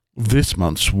This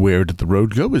month's Where Did the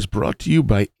Road Go is brought to you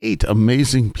by 8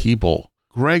 amazing people.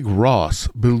 Greg Ross,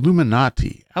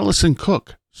 Billuminati, Allison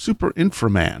Cook, Super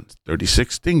Inframan,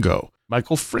 36 Dingo,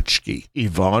 Michael Fritschke,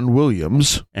 Yvonne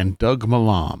Williams, and Doug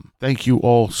Malam. Thank you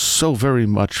all so very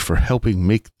much for helping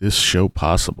make this show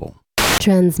possible.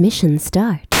 Transmission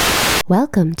start.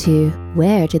 Welcome to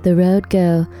Where Did the Road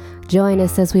Go? Join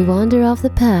us as we wander off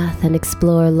the path and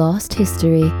explore lost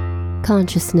history,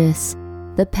 consciousness,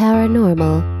 the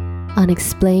paranormal,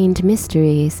 unexplained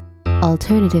mysteries,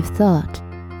 alternative thought,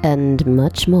 and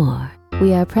much more.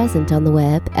 We are present on the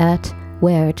web at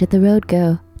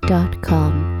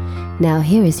wheredidtheroadgo.com. Now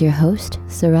here is your host,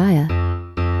 Soraya.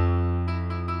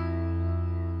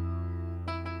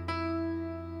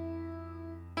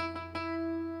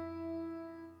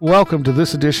 Welcome to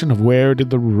this edition of Where Did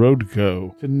the Road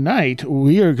Go? Tonight,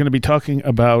 we are going to be talking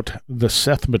about the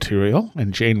Seth material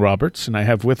and Jane Roberts, and I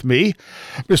have with me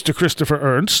Mr. Christopher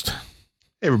Ernst.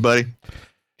 Hey, everybody.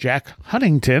 Jack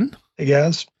Huntington. Hey,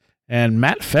 guys. And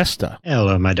Matt Festa.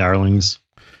 Hello, my darlings.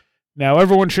 Now,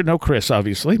 everyone should know Chris,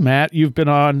 obviously. Matt, you've been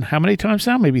on how many times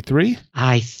now? Maybe 3?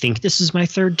 I think this is my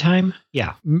 3rd time.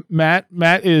 Yeah. Matt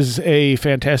is a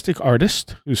fantastic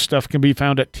artist whose stuff can be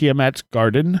found at Tiamat's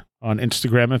Garden on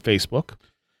Instagram and Facebook.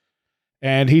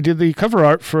 And he did the cover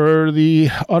art for the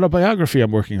autobiography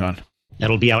I'm working on.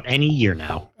 That'll be out any year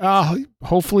now.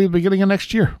 Hopefully the beginning of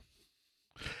next year.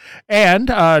 And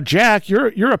Jack, you're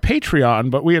a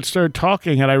Patreon, but we had started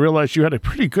talking and I realized you had a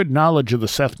pretty good knowledge of the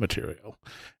Seth material.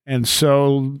 And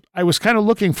so I was kind of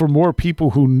looking for more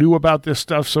people who knew about this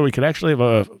stuff so we could actually have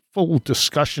a full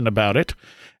discussion about it.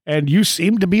 And you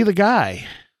seem to be the guy.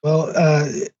 Well,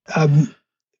 I'm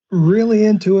really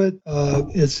into it.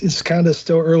 It's kind of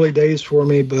still early days for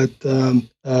me, but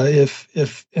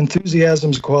if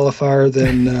enthusiasm's a qualifier,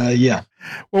 then yeah.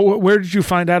 Well, where did you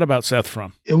find out about Seth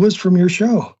from? It was from your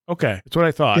show. Okay, that's what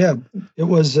I thought. Yeah, it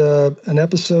was an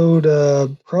episode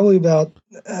probably about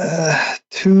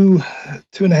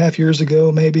 2.5 years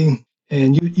ago, maybe.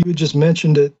 And you had just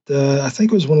mentioned it. I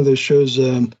think it was one of those shows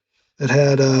that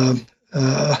had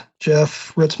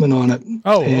Jeff Ritzman on it.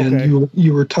 Oh, and okay.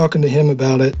 You were talking to him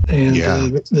about it, and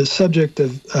the subject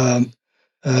of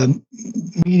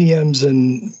mediums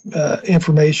and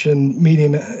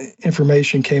medium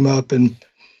information came up, and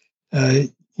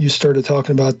you started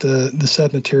talking about the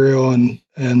Seth material and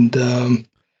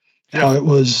how it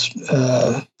was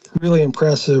really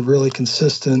impressive, really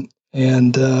consistent,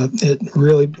 and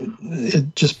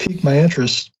it just piqued my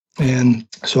interest. And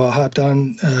so I hopped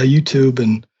on YouTube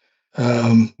and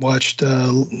watched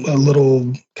a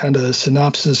little kind of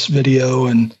synopsis video,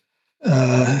 and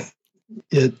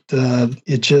it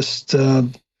just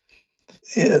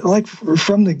like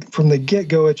from the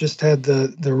get-go, it just had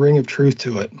the ring of truth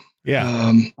to it.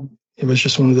 Yeah. It was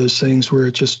just one of those things where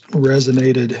it just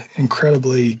resonated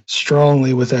incredibly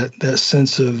strongly with that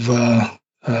sense of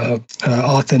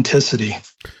authenticity.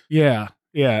 Yeah.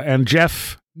 And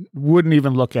Jeff wouldn't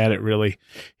even look at it, really.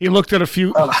 He looked at a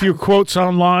few quotes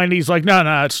online. He's like,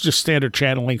 no, it's just standard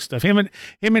channeling stuff. Him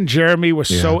and Jeremy were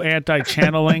so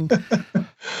anti-channeling.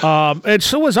 And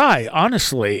so was I,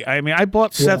 honestly. I mean, I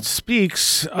bought Seth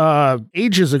Speaks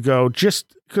ages ago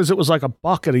just because it was like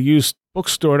 $1 at a used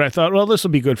bookstore, and I thought, well, this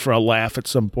will be good for a laugh at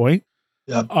some point.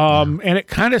 Yep. And it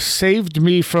kind of saved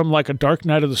me from like a Dark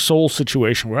Night of the Soul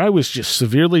situation where I was just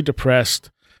severely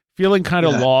depressed, feeling kind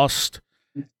of lost.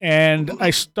 And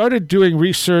I started doing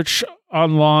research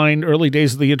online, early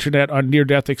days of the internet, on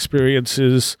near-death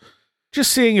experiences,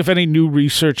 just seeing if any new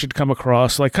research had come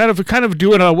across, like kind of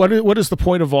doing a what is the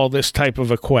point of all this type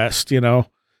of a quest, you know?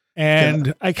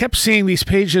 And I kept seeing these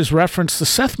pages reference the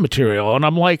Seth material, and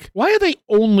I'm like, why are they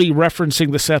only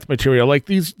referencing the Seth material? Like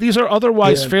these are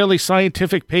otherwise fairly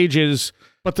scientific pages,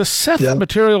 but the Seth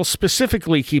material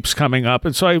specifically keeps coming up.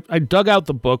 And so I dug out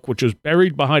the book, which was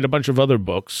buried behind a bunch of other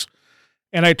books,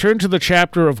 and I turned to the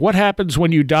chapter of what happens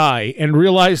when you die and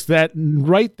realized that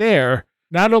right there,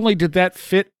 not only did that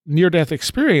fit near-death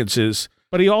experiences,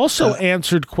 but he also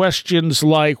answered questions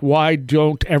like, why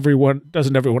doesn't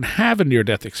everyone have a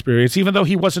near-death experience, even though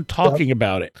he wasn't talking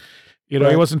about it. You know,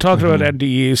 he wasn't talking about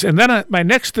NDEs. And then my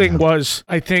next thing was,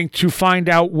 I think, to find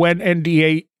out when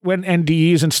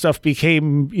NDEs and stuff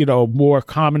became, more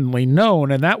commonly known,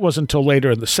 and that wasn't until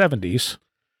later in the 70s.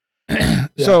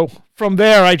 So from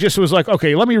there, I just was like,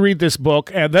 okay, let me read this book,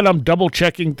 and then I'm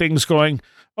double-checking things going,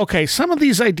 okay, some of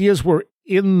these ideas were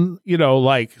in,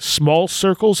 like small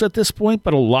circles at this point,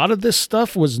 but a lot of this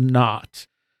stuff was not.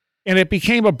 And it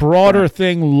became a broader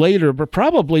thing later, but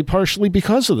probably partially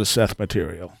because of the Seth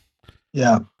material.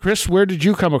 Yeah. Chris, where did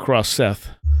you come across Seth?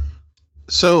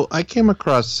 So I came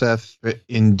across Seth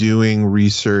in doing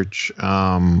research,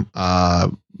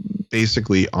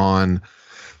 basically on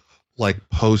like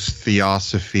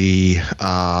post-theosophy,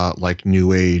 like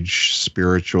New Age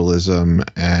spiritualism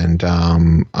and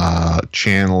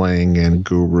channeling and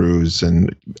gurus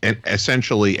and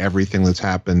essentially everything that's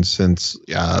happened since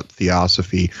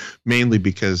theosophy, mainly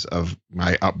because of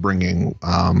my upbringing,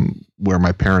 where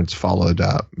my parents followed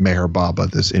Meher Baba,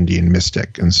 this Indian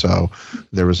mystic. And so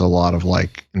there was a lot of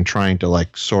like, in trying to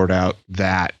like sort out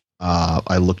that,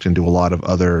 I looked into a lot of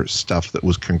other stuff that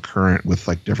was concurrent with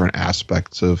like different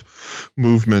aspects of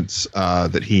movements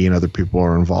that he and other people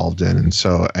are involved in, and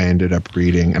so I ended up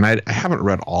reading. And I haven't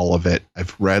read all of it.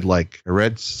 I've read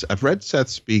Seth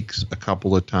Speaks a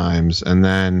couple of times, and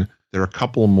then there are a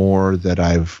couple more that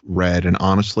I've read. And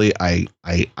honestly, I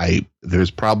there's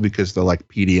probably because they're like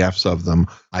PDFs of them.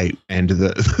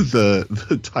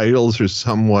 The titles are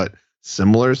somewhat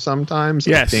similar sometimes.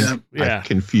 Yes. I think I've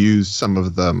confused some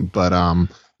of them, but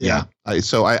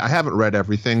so I haven't read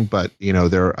everything, but you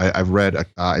know, I've read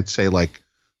I'd say like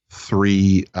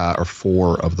 3 or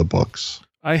 4 of the books.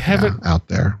 I haven't out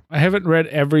there. I haven't read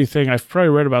everything. I've probably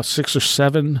read about 6 or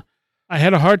 7. I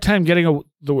had a hard time getting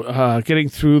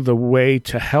through The Way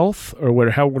to Health, or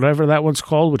whatever that one's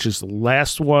called, which is the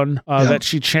last one that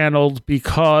she channeled,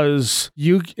 because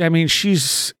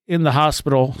she's in the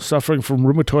hospital suffering from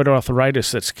rheumatoid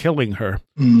arthritis that's killing her,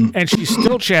 and she's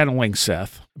still channeling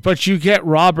Seth. But you get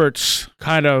Robert's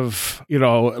kind of,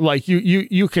 like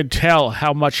you could tell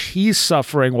how much he's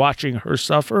suffering watching her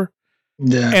suffer.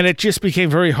 Yeah. And it just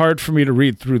became very hard for me to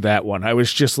read through that one. I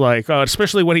was just like,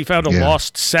 especially when he found a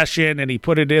lost session and he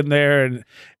put it in there, and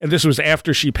this was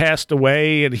after she passed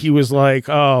away, and he was like,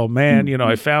 oh man,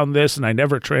 I found this and I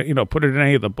never put it in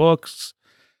any of the books.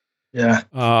 Yeah.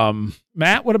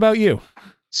 Matt, what about you?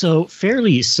 So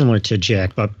fairly similar to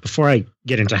Jack, but before I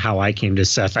get into how I came to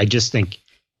Seth, I just think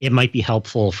it might be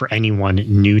helpful for anyone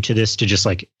new to this to just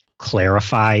like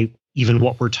clarify even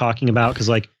what we're talking about. Because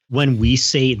like, when we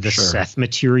say the Seth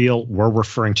material, we're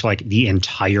referring to like the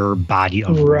entire body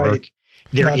of work.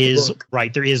 There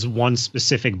is one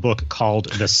specific book called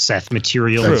the Seth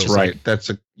material. That's right. That's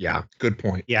good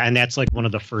point. Yeah, and that's like one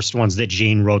of the first ones that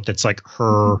Jane wrote. That's like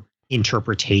her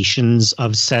interpretations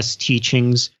of Seth's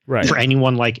teachings. Right. For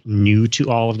anyone like new to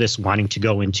all of this, wanting to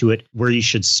go into it, where you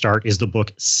should start is the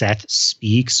book Seth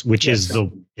Speaks, which is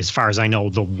as far as I know,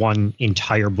 the one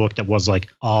entire book that was like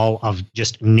all of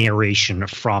just narration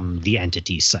from the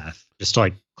entity Seth. Just to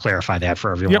like clarify that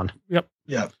for everyone. Yep.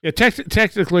 Yeah.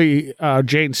 Technically,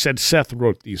 Jane said Seth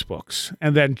wrote these books,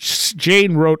 and then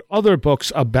Jane wrote other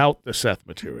books about the Seth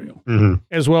material,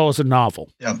 as well as a novel.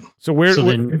 Yeah. So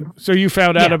so you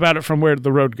found out about it from Where Did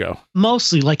the Road Go?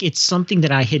 Mostly, like it's something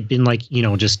that I had been like,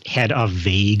 just had a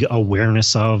vague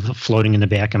awareness of floating in the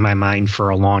back of my mind for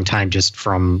a long time, just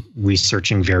from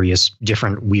researching various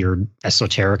different weird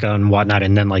esoterica and whatnot,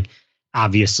 and then like.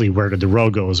 Obviously, Where Did the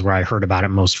Road Go is where I heard about it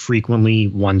most frequently.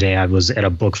 One day I was at a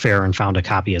book fair and found a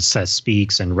copy of Seth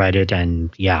Speaks and read it.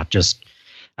 And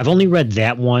I've only read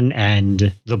that one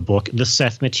and the book, The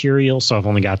Seth Material. So I've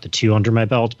only got the 2 under my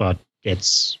belt, but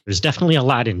there's definitely a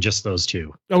lot in just those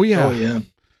 2. Oh, yeah.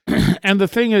 And the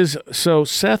thing is, so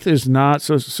Seth is not,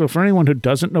 so for anyone who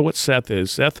doesn't know what Seth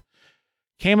is, Seth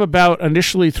came about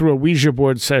initially through a Ouija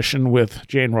board session with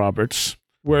Jane Roberts,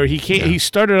 where he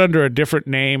started under a different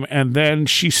name, and then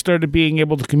she started being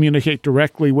able to communicate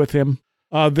directly with him.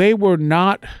 They were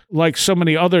not like so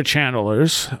many other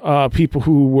channelers, people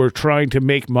who were trying to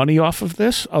make money off of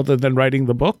this, other than writing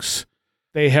the books.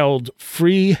 They held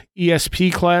free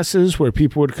ESP classes where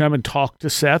people would come and talk to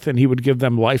Seth, and he would give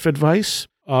them life advice.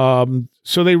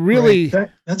 So they really...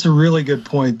 That's a really good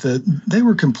point, that they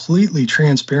were completely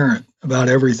transparent about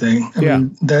everything. I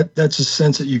mean, that's a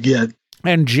sense that you get.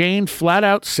 And Jane flat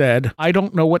out said, I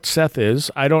don't know what Seth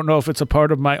is. I don't know if it's a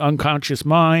part of my unconscious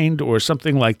mind or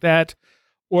something like that,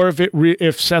 or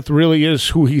if Seth really is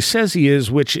who he says he is,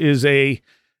 which is a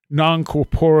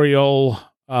non-corporeal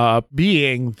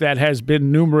being that has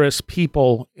been numerous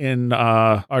people in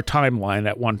our timeline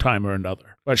at one time or another.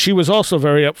 But she was also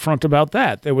very upfront about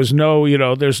that. There was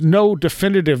no, there's no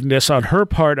definitiveness on her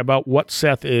part about what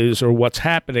Seth is or what's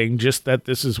happening, just that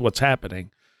this is what's happening.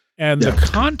 And the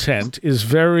content is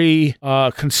very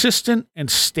consistent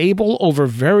and stable over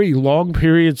very long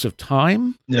periods of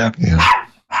time. Yeah.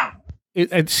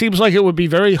 It seems like it would be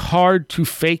very hard to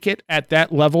fake it at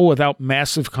that level without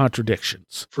massive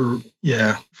contradictions.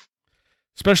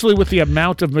 especially with the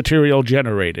amount of material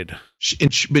generated.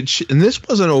 And this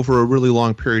wasn't over a really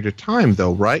long period of time,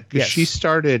 though, right? Because Yes. she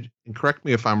started, and correct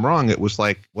me if I'm wrong, it was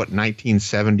like,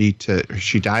 1970 to,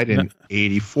 she died in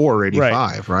 84,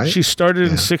 85, right? She started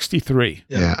in 63.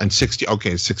 Yeah, and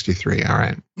 63, all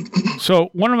right. So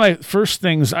one of my first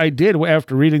things I did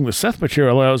after reading the Seth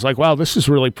material, I was like, wow, this is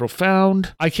really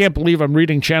profound. I can't believe I'm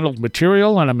reading channeled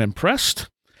material, and I'm impressed.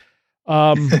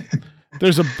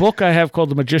 There's a book I have called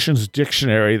The Magician's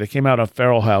Dictionary that came out on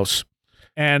Feral House.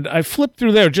 And I flipped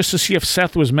through there just to see if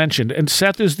Seth was mentioned. And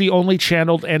Seth is the only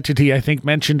channeled entity, I think,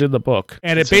 mentioned in the book.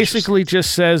 And it basically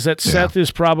just says that Seth is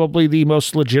probably the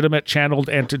most legitimate channeled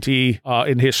entity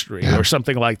in history or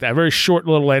something like that. Very short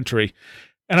little entry.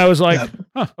 And I was like,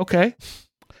 okay.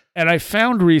 And I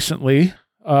found recently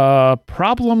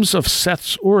Problems of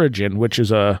Seth's Origin, which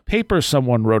is a paper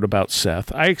someone wrote about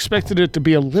Seth. I expected it to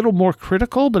be a little more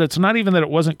critical, but it's not even that it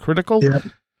wasn't critical. Yeah.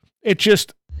 It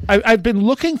just, I've been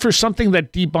looking for something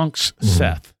that debunks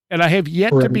Seth, and I have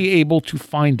yet to be able to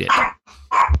find it.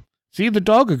 See, the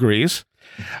dog agrees.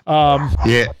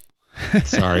 Yeah.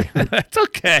 Sorry. That's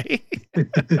okay.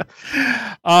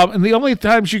 And the only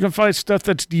times you can find stuff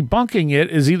that's debunking it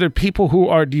is either people who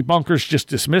are debunkers just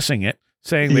dismissing it,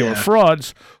 saying they were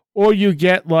frauds, or you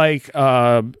get like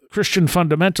Christian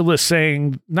fundamentalists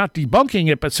saying, not debunking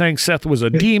it, but saying Seth was a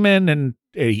demon and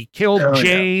he killed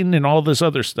Jane and all this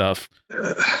other stuff.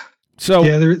 So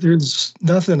there's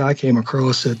nothing I came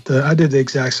across that I did the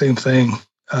exact same thing.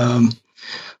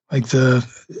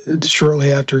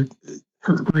 Shortly after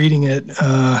reading it,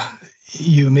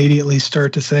 you immediately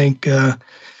start to think,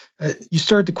 you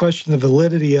start to question the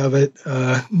validity of it,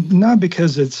 not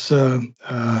because it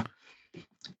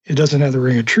doesn't have the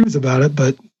ring of truth about it,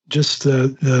 but just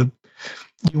you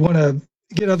want to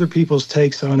get other people's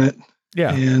takes on it,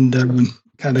 and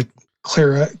kind of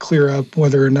clear up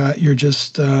whether or not you're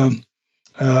just kind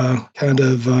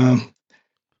of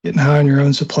getting high on your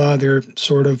own supply there,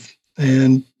 sort of,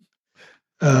 and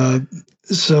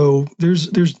so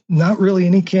there's not really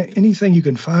anything you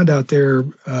can find out there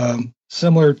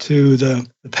similar to the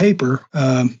paper,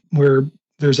 where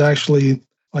there's actually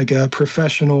like a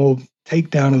professional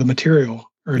takedown of the material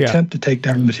or attempt to take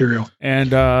down the material.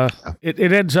 And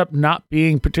it ends up not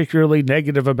being particularly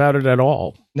negative about it at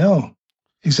all. No,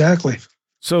 exactly.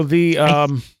 So what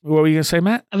were you going to say,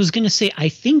 Matt? I was going to say, I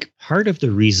think part of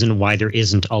the reason why there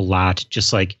isn't a lot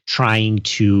just like trying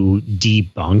to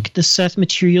debunk the Seth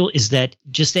material is that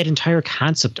just that entire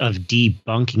concept of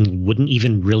debunking wouldn't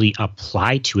even really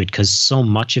apply to it, because so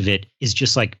much of it is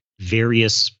just like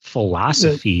various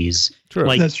philosophies. True.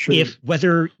 Like That's true. if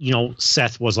whether,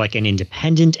 Seth was like an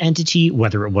independent entity,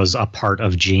 whether it was a part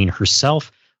of Jane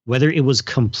herself, whether it was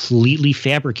completely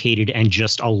fabricated and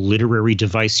just a literary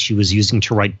device she was using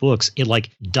to write books, it like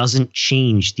doesn't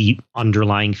change the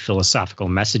underlying philosophical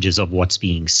messages of what's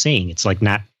being saying. It's like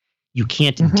you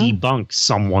can't debunk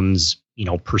someone's,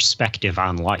 perspective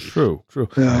on life. True.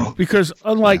 No. Because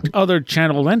unlike other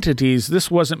channeled entities,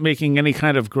 this wasn't making any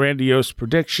kind of grandiose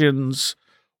predictions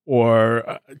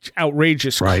or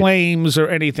outrageous claims or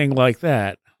anything like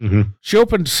that. Mm-hmm. She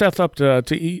opened Seth up to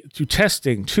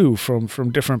testing too from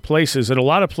different places, and a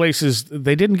lot of places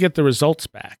they didn't get the results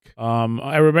back.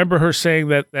 I remember her saying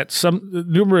that some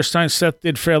numerous times Seth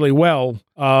did fairly well,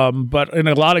 but in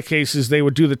a lot of cases they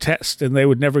would do the test and they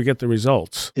would never get the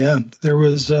results. Yeah, there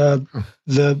was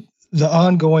the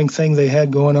ongoing thing they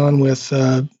had going on with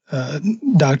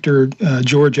Dr.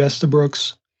 George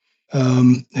Estabrooks,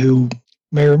 who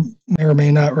may or may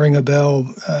not ring a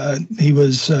bell. He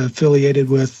was affiliated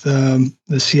with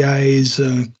the CIA's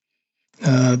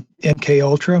MK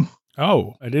Ultra.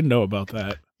 Oh, I didn't know about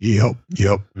that. Yep.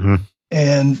 Mm-hmm.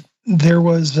 And there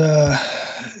was an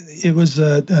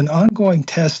ongoing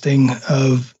testing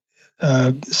of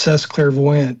Seth's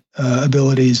clairvoyant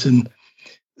abilities, and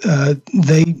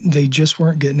they just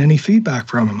weren't getting any feedback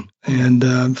from him.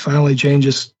 And finally, Jane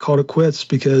just called it quits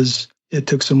because it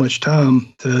took so much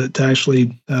time to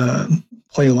actually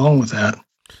play along with that.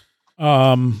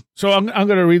 So I'm going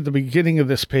to read the beginning of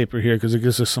this paper here because it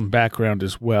gives us some background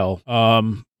as well.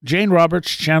 Jane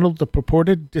Roberts channeled the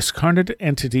purported discarnate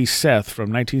entity Seth from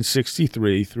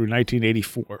 1963 through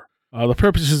 1984. The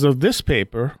purposes of this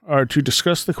paper are to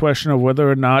discuss the question of whether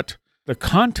or not the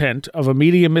content of a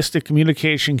mediumistic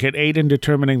communication can aid in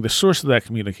determining the source of that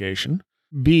communication.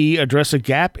 B, address a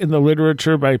gap in the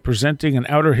literature by presenting an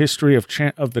outer history of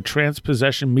the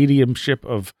transpossession mediumship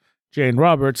of Jane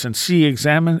Roberts. And C,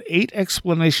 examine 8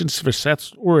 explanations for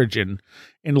Seth's origin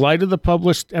in light of the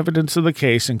published evidence of the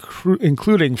case,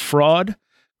 including fraud,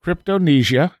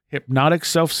 cryptomnesia, hypnotic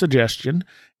self-suggestion,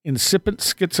 incipient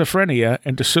schizophrenia,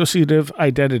 and dissociative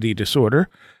identity disorder,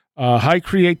 high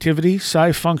creativity,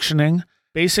 psi functioning,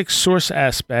 basic source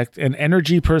aspect, and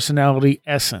energy personality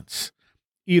essence.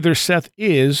 Either Seth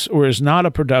is or is not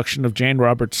a production of Jane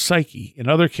Roberts' psyche. In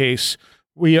either case,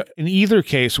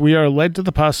 we are led to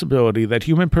the possibility that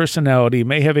human personality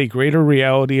may have a greater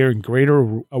reality or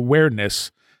greater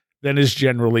awareness than is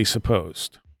generally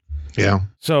supposed. Yeah.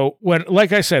 So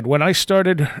like I said, when I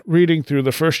started reading through,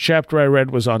 the first chapter I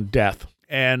read was on death.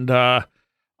 And I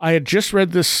had just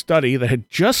read this study that had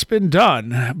just been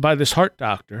done by this heart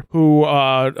doctor who,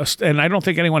 and I don't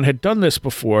think anyone had done this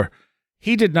before.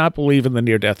 He did not believe in the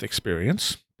near-death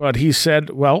experience, but he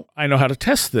said, well, I know how to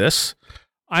test this.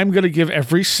 I'm going to give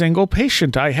every single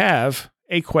patient I have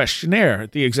a questionnaire,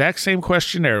 the exact same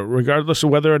questionnaire, regardless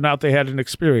of whether or not they had an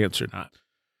experience or not.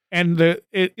 And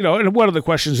and one of the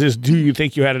questions is, do you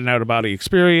think you had an out-of-body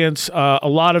experience? A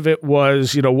lot of it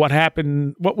was,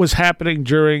 what was happening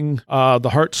during the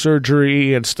heart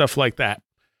surgery and stuff like that.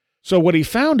 So what he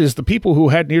found is the people who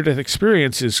had near-death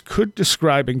experiences could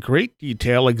describe in great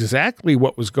detail exactly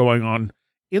what was going on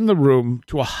in the room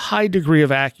to a high degree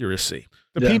of accuracy.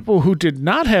 The people who did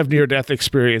not have near-death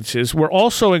experiences were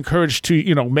also encouraged to,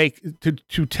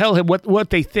 to tell him what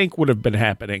they think would have been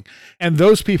happening. And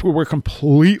those people were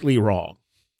completely wrong.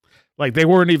 Like, they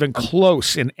weren't even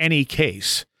close in any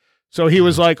case. So he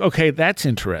was like, okay, that's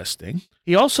interesting.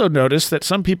 He also noticed that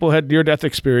some people had near-death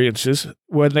experiences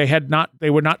when they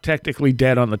were not technically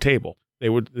dead on the table.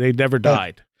 They never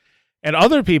died. And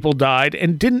other people died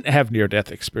and didn't have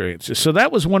near-death experiences. So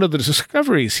that was one of the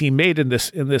discoveries he made in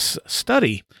this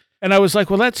study. And I was like,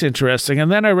 well, that's interesting.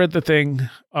 And then I read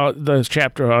the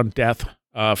chapter on death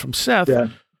from Seth,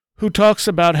 who talks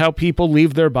about how people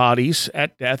leave their bodies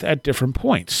at death at different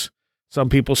points. Some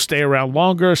people stay around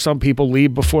longer. Some people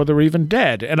leave before they're even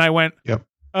dead. And I went, oh,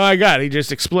 I got it. He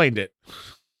just explained it.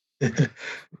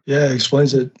 Yeah,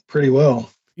 explains it pretty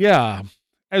well. Yeah.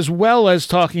 As well as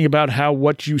talking about how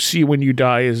what you see when you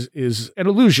die is an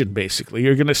illusion, basically.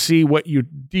 You're going to see what you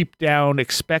deep down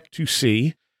expect to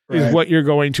see is what you're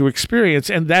going to experience.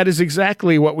 And that is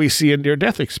exactly what we see in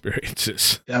near-death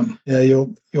experiences. Yeah,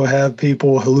 you'll have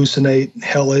people hallucinate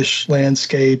hellish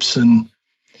landscapes and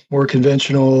more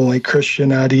conventional, like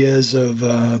Christian ideas of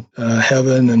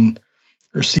heaven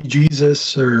or see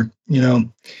Jesus or,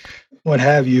 what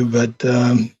have you. But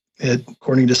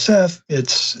according to Seth,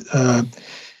 it's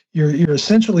you're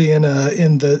essentially in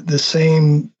the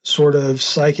same sort of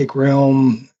psychic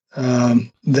realm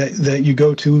that you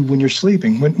go to when you're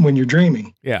sleeping, when you're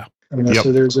dreaming. Yeah.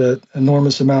 So there's an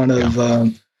enormous amount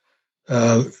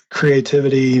of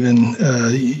creativity and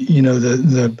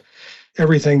the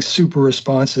everything's super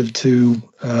responsive to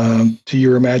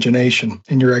your imagination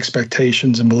and your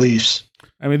expectations and beliefs.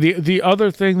 I mean, the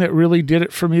other thing that really did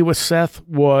it for me with Seth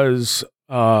was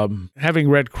having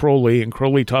read Crowley, and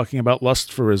Crowley talking about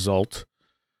lust for result,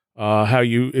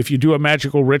 if you do a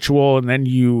magical ritual and then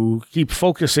you keep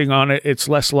focusing on it, it's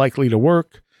less likely to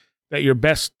work. That your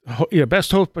best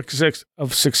hope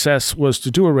of success was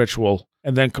to do a ritual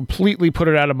and then completely put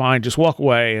it out of mind, just walk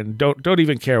away and don't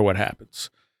even care what happens.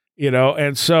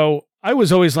 And so I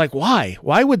was always like, why?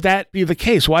 Why would that be the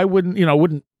case? Why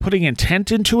wouldn't putting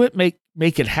intent into it make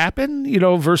it happen,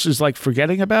 versus like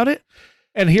forgetting about it?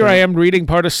 And here I am reading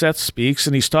part of Seth Speaks,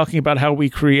 and he's talking about how we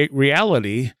create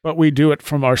reality, but we do it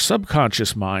from our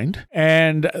subconscious mind,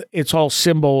 and it's all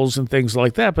symbols and things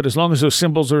like that. But as long as those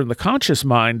symbols are in the conscious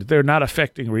mind, they're not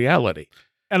affecting reality.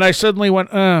 And I suddenly went,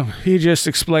 he just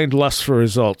explained lust for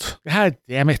result. God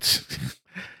damn it.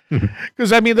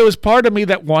 Because, there was part of me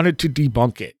that wanted to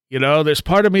debunk it. There's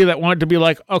part of me that wanted to be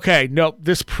like, okay, no,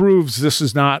 this proves this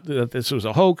was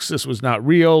a hoax. This was not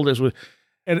real.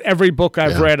 And every book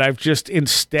I've read, I've just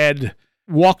instead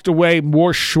walked away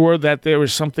more sure that there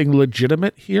was something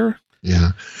legitimate here.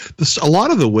 Yeah. A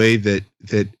lot of the way that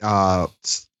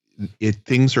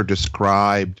things are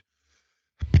described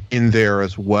in there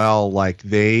as well, like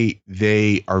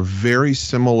they are very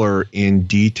similar in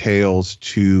details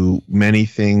to many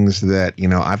things that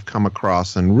I've come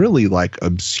across and really like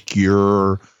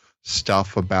obscure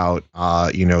stuff about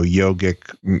yogic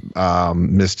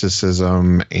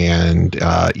mysticism and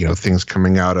things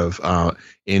coming out of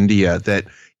India, that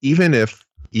even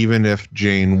if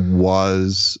Jane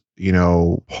was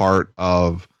part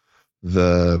of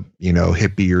the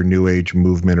hippie or new age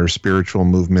movement or spiritual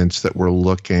movements that were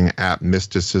looking at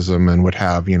mysticism and would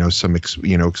have some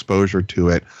exposure to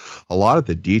it, a lot of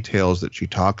the details that she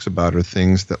talks about are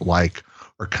things that like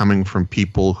are coming from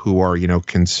people who are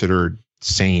considered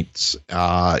saints,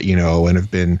 and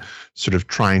have been sort of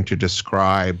trying to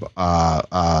describe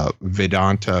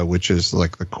Vedanta, which is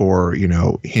like the core,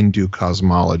 Hindu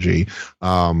cosmology,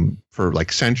 for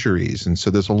like centuries. And so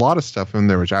there's a lot of stuff in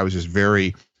there which I was just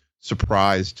very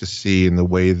surprised to see in the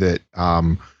way that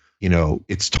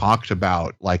it's talked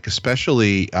about. Like,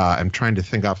 especially I'm trying to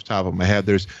think off the top of my head,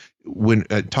 there's when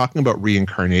talking about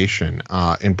reincarnation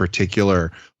in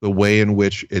particular, the way in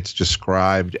which it's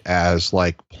described as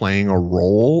like playing a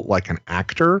role, like an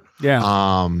actor,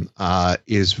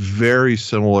 is very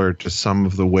similar to some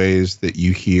of the ways that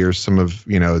you hear some of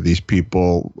these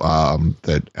people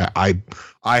that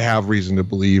I have reason to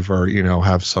believe are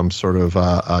have some sort of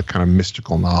kind of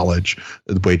mystical knowledge,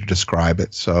 the way to describe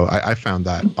it. So I found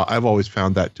that I've always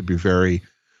found that to be very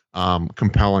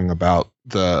compelling about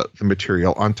the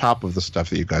material, on top of the stuff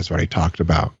that you guys already talked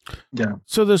about. Yeah.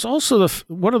 So there's also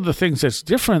one of the things that's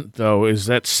different, though, is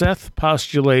that Seth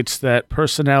postulates that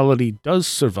personality does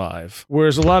survive,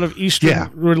 whereas a lot of Eastern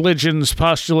religions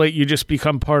postulate you just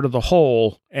become part of the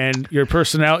whole, and your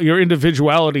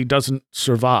individuality doesn't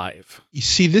survive. You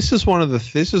see, this is one of the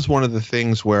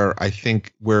things where I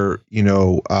think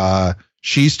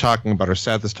she's talking about, or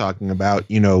Seth is talking about,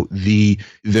 the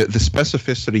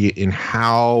specificity in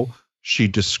how she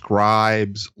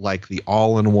describes like the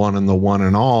all-in-one and the one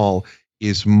and all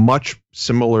is much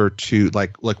similar to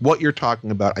like what you're talking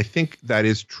about. I think that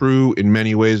is true in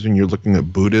many ways when you're looking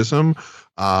at Buddhism.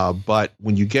 But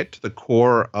when you get to the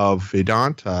core of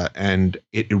Vedanta, and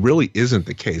it really isn't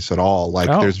the case at all. Like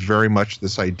there's very much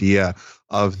this idea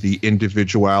of the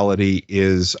individuality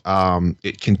is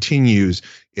it continues.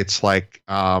 It's like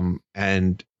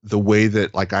and the way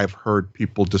that like I've heard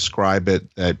people describe it,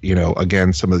 that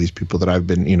again, some of these people that I've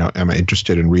been am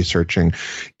interested in researching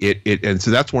it, and so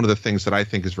that's one of the things that I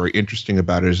think is very interesting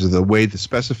about it, is the way, the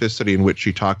specificity in which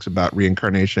she talks about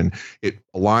reincarnation. It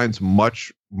aligns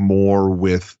much more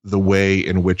with the way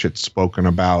in which it's spoken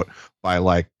about by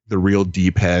like the real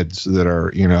deep heads that are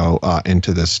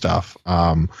into this stuff,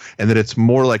 and that it's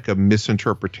more like a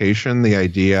misinterpretation, the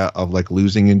idea of like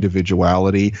losing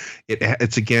individuality.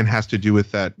 It's again has to do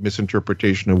with that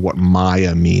misinterpretation of what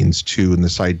Maya means too, and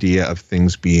this idea of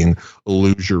things being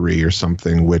illusory or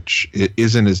something, which it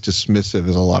isn't as dismissive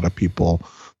as a lot of people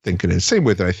think it is. Same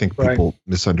way that I think people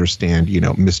misunderstand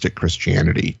mystic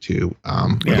Christianity too,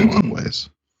 in a lot of ways.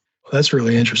 Well, that's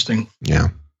really interesting. Yeah.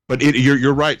 But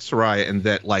you're right, Soraya, in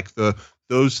that like the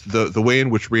way in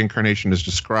which reincarnation is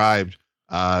described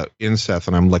in Seth,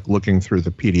 and I'm like looking through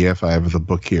the PDF I have of the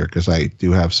book here, because I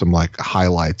do have some like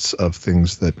highlights of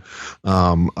things that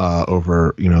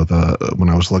over when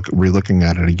I was re-looking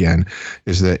at it again,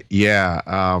 is that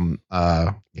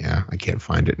I can't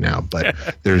find it now, but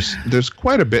there's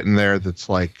quite a bit in there that's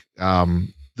like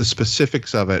the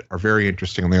specifics of it are very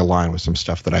interesting, and they align with some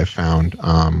stuff that I found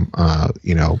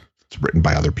it's written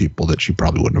by other people that she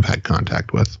probably wouldn't have had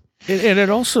contact with. And it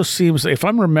also seems, if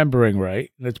I'm remembering right,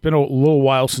 and it's been a little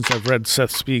while since I've read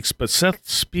Seth Speaks, but Seth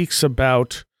speaks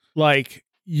about like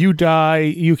you die,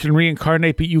 you can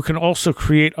reincarnate, but you can also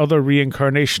create other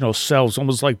reincarnational selves,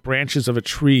 almost like branches of a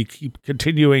tree, keep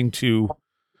continuing to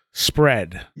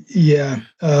spread. Yeah.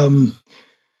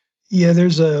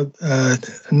 There's a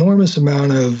enormous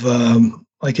amount of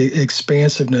like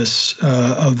expansiveness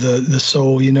of the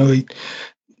soul.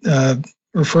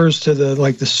 Refers to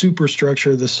the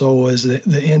superstructure of the soul as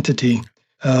the entity,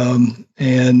 and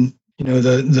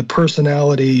the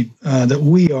personality that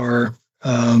we are.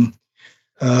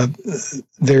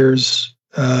 There's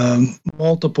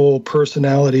multiple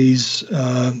personalities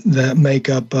that make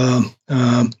up. The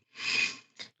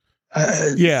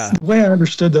way I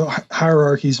understood the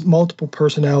hierarchies, multiple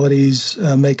personalities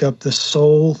make up the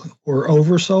soul or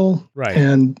oversoul, right?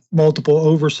 And multiple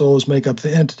oversouls make up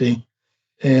the entity.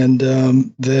 And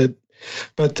the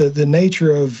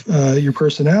nature of your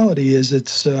personality is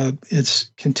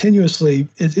it's continuously,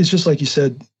 it's just like you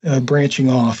said, branching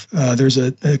off. There's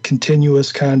a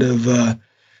continuous kind of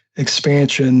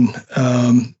expansion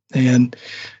and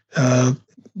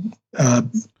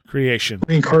creation.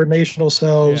 Reincarnational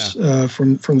selves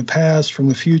from the past, from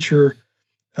the future,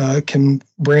 can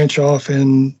branch off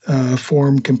and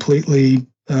form completely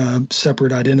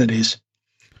separate identities.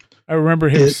 I remember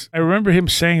him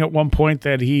saying at one point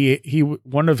that he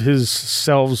one of his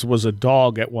selves was a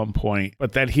dog at one point,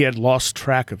 but that he had lost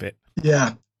track of it.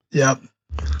 Yeah. Yeah.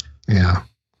 Yeah.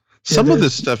 Some of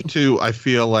this stuff too, I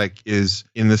feel like, is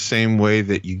in the same way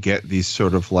that you get these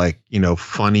sort of like,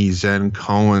 funny Zen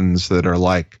koans that are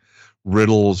like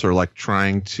riddles, or like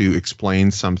trying to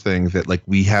explain something that like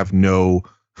we have no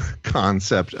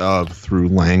concept of through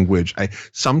language. I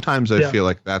feel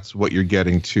like that's what you're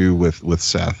getting to with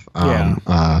Seth.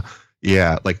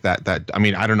 Yeah, like that. I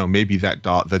mean, I don't know. Maybe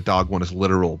the dog one is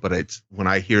literal, but it's when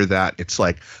I hear that, it's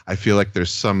like I feel like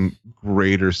there's some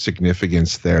greater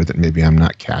significance there that maybe I'm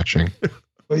not catching.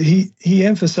 But he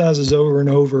emphasizes over and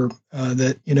over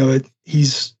that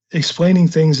he's explaining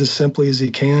things as simply as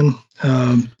he can.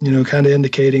 Kind of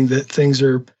indicating that things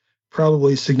are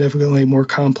probably significantly more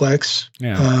complex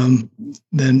than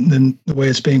the way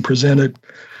it's being presented.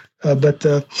 But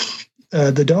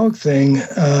the dog thing,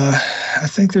 I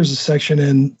think there's a section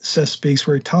in Seth Speaks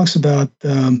where he talks about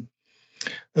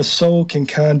a soul can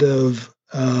kind of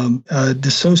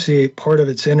dissociate part of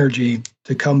its energy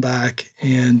to come back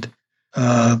and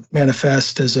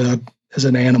manifest as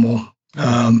an animal,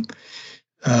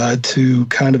 to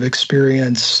kind of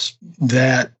experience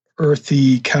that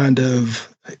earthy kind of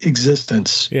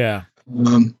existence. Yeah.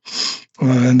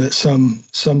 And that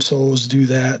some souls do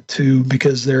that too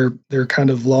because they're kind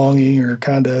of longing or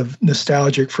kind of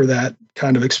nostalgic for that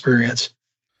kind of experience.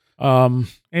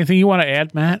 Anything you want to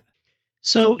add, Matt?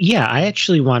 So yeah, I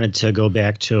actually wanted to go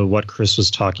back to what Chris was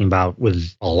talking about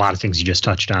with a lot of things you just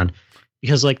touched on,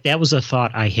 because like that was a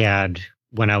thought I had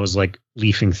when I was like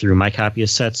leafing through my copy of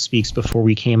Seth Speaks before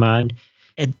we came on.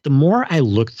 And the more I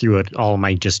looked through it, all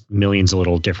my just millions of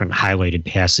little different highlighted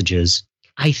passages,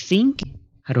 I think,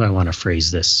 how do I want to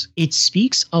phrase this? It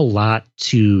speaks a lot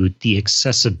to the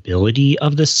accessibility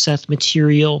of the Seth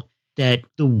material, that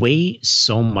the way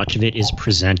so much of it is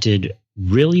presented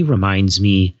really reminds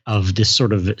me of this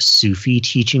sort of Sufi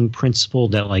teaching principle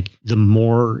that like the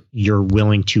more you're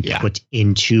willing to put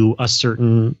into a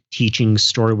certain teaching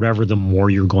story, whatever, the more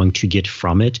you're going to get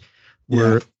from it.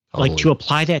 Where like to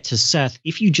apply that to Seth,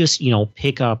 if you just,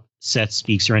 pick up Seth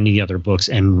Speaks or any of the other books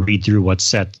and read through what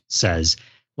Seth says,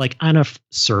 like on a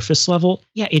surface level,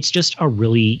 it's just a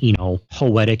really,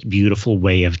 poetic, beautiful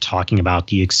way of talking about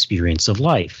the experience of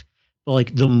life. But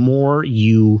like the more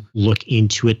you look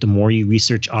into it, the more you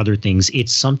research other things,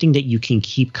 it's something that you can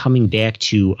keep coming back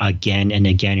to again and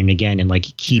again and again, and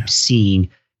like keep seeing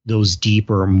those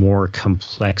deeper, more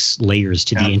complex layers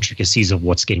to the intricacies of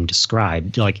what's getting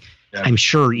described. Like, I'm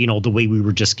sure, the way we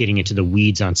were just getting into the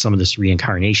weeds on some of this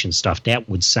reincarnation stuff, that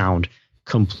would sound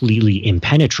completely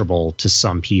impenetrable to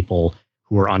some people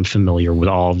who are unfamiliar with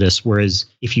all of this. Whereas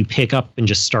if you pick up and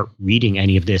just start reading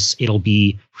any of this, it'll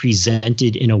be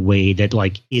presented in a way that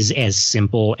like is as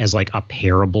simple as like a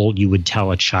parable you would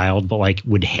tell a child, but like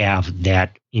would have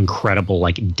that incredible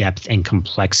like depth and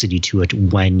complexity to it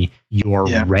when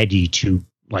you're ready to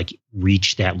like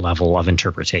reach that level of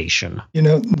interpretation.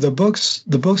 The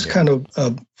books kind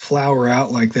of flower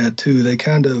out like that too. They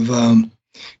kind of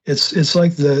it's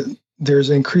like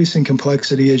there's increasing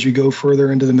complexity as you go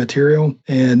further into the material,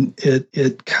 and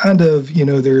it kind of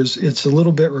it's a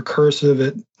little bit recursive.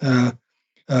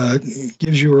 It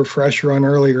gives you a refresher on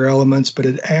earlier elements, but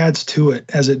it adds to it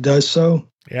as it does so.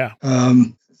 Yeah.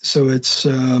 So it's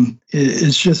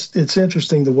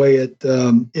interesting the way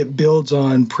it builds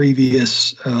on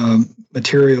previous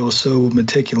material so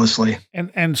meticulously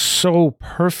and so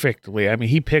perfectly. I mean,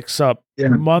 he picks up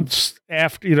months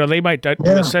after, they might do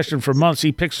a session for months.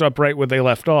 He picks up right where they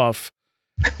left off.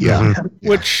 Yeah.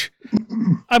 Which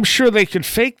I'm sure they could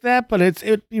fake that, but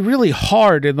it'd be really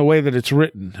hard in the way that it's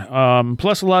written.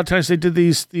 Plus, a lot of times they did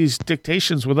these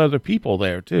dictations with other people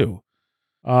there too.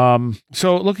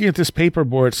 So looking at this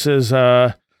paperboard, it says,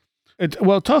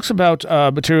 it talks about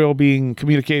material being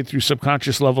communicated through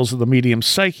subconscious levels of the medium's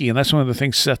psyche, and that's one of the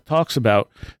things Seth talks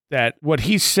about, that what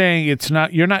he's saying,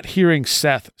 you're not hearing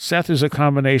Seth. Seth is a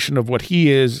combination of what he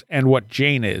is and what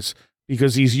Jane is,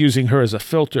 because he's using her as a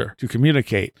filter to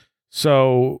communicate.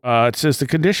 So it says the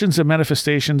conditions and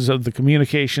manifestations of the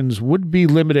communications would be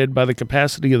limited by the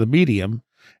capacity of the medium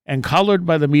and colored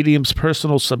by the medium's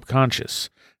personal subconscious.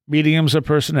 Mediums are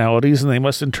personalities, and they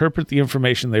must interpret the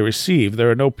information they receive. There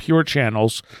are no pure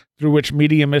channels through which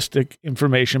mediumistic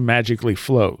information magically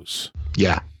flows.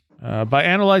 Yeah. By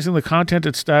analyzing the content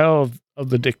and style of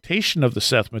the dictation of the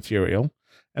Seth material,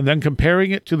 and then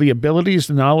comparing it to the abilities,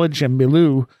 knowledge, and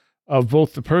milieu of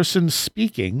both the person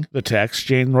speaking the text,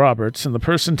 Jane Roberts, and the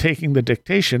person taking the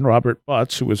dictation, Robert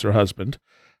Butts, who was her husband,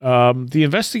 the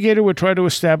investigator would try to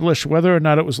establish whether or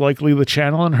not it was likely the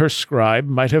channel and her scribe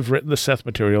might have written the Seth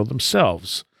material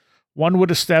themselves. One would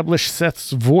establish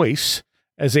Seth's voice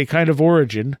as a kind of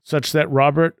origin, such that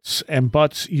Roberts and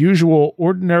Butts' usual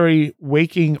ordinary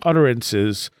waking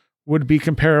utterances would be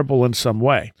comparable in some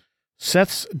way.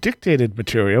 Seth's dictated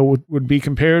material would be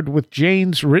compared with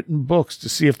Jane's written books to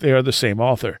see if they are the same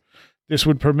author. This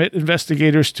would permit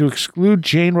investigators to exclude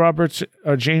Jane Roberts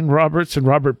and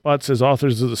Robert Butts as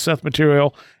authors of the Seth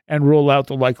material and rule out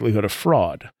the likelihood of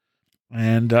fraud.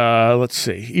 And let's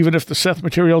see. Even if the Seth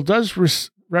material does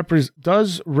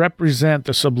represent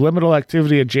the subliminal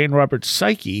activity of Jane Roberts'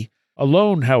 psyche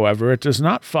alone, however, it does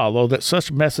not follow that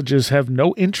such messages have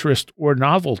no interest or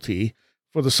novelty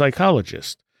for the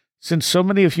psychologist. Since so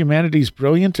many of humanity's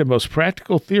brilliant and most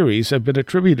practical theories have been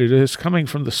attributed as coming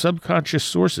from the subconscious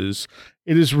sources,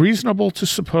 it is reasonable to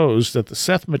suppose that the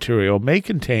Seth material may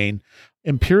contain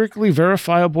empirically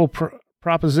verifiable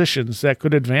propositions that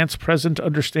could advance present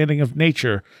understanding of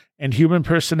nature and human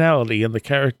personality and the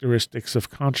characteristics of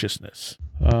consciousness.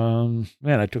 Man,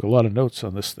 I took a lot of notes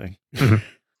on this thing.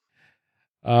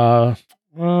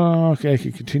 Okay, I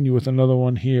can continue with another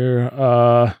one here.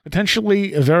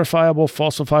 Potentially verifiable,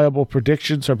 falsifiable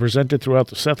predictions are presented throughout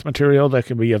the Seth material that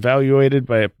can be evaluated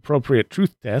by appropriate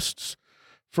truth tests.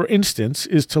 For instance,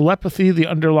 is telepathy the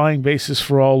underlying basis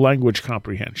for all language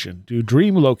comprehension? Do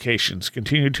dream locations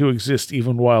continue to exist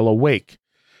even while awake?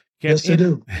 Yes, they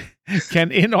do.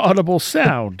 Can inaudible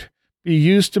sound be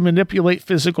used to manipulate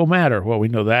physical matter? Well, we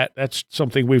know that. That's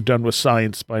something we've done with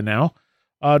science by now.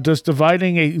 Does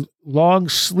dividing a long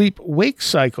sleep-wake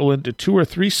cycle into 2 or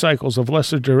 3 cycles of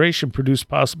lesser duration produce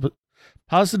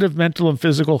positive mental and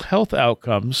physical health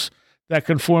outcomes that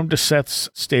conform to Seth's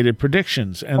stated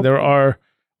predictions? And there are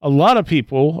a lot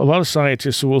of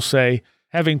scientists who will say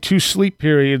having 2 sleep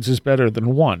periods is better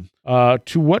than 1.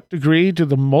 To what degree do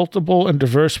the multiple and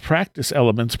diverse practice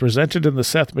elements presented in the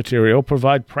Seth material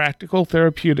provide practical,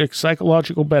 therapeutic,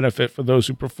 psychological benefit for those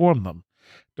who perform them?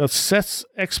 Does Seth's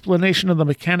explanation of the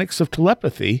mechanics of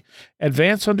telepathy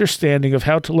advance understanding of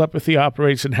how telepathy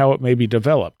operates and how it may be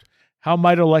developed? How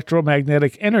might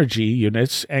electromagnetic energy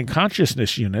units and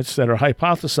consciousness units that are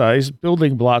hypothesized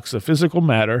building blocks of physical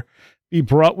matter be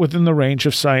brought within the range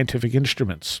of scientific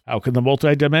instruments? How can the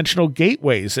multidimensional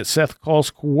gateways that Seth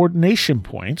calls coordination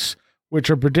points, which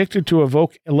are predicted to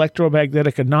evoke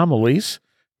electromagnetic anomalies,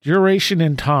 duration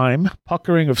in time,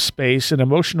 puckering of space, and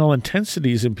emotional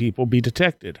intensities in people be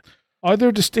detected? Are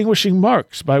there distinguishing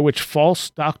marks by which false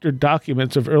doctored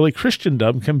documents of early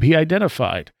Christendom can be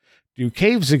identified? Do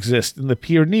caves exist in the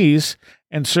Pyrenees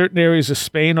and certain areas of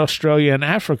Spain, Australia, and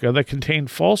Africa that contain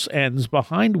false ends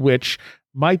behind which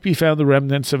might be found the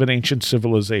remnants of an ancient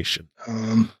civilization?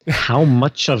 How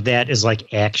much of that is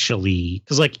actually,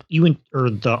 because you or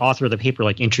the author of the paper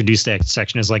introduced that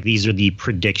section as these are the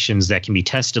predictions that can be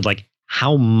tested.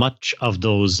 How much of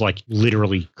those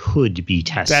literally could be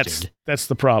tested? That's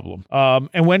the problem.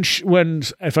 And when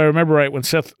if I remember right, when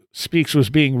Seth Speaks was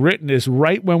being written is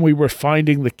right when we were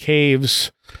finding the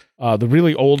caves, the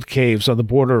really old caves on the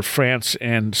border of France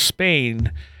and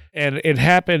Spain. And it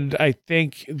happened, I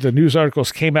think the news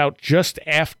articles came out just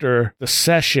after the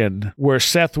session where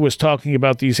Seth was talking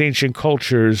about these ancient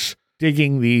cultures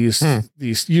digging these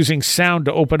using sound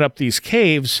to open up these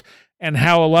caves, and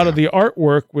how a lot of the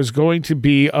artwork was going to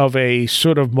be of a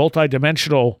sort of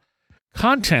multidimensional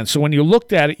content. So when you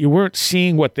looked at it, you weren't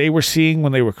seeing what they were seeing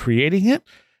when they were creating it.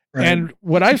 Right. And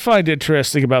what I find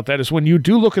interesting about that is when you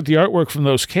do look at the artwork from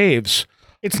those caves,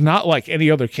 it's not like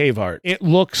any other cave art. It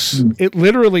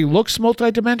literally looks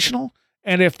multidimensional.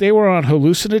 And if they were on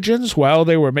hallucinogens while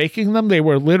they were making them, they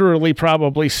were literally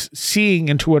probably seeing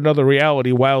into another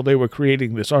reality while they were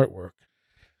creating this artwork.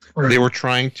 They were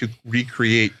trying to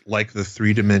recreate the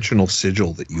 3-dimensional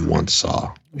sigil that you once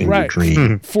saw in your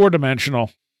dream.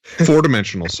 4-dimensional.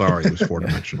 4-dimensional, sorry. It was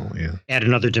 4-dimensional, yeah. Add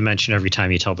another dimension every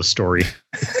time you tell the story.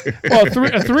 Well, a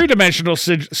 3-dimensional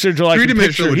sigil I can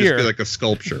picture would here. Just be like a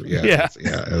sculpture, yeah.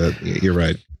 You're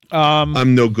right.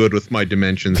 I'm no good with my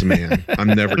dimensions, man. I'm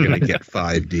never going to get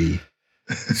 5D.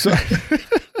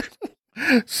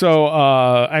 So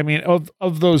I mean,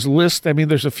 of those lists, I mean,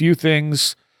 there's a few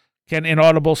things. Can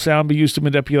inaudible sound be used to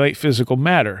manipulate physical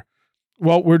matter?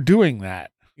 Well, we're doing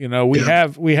that. We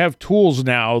have tools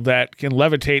now that can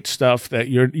levitate stuff that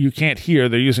you can't hear.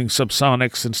 They're using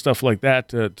subsonics and stuff like that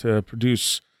to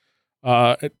produce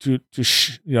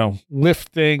lift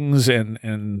things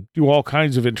and do all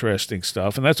kinds of interesting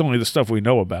stuff. And that's only the stuff we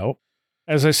know about.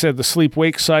 As I said, the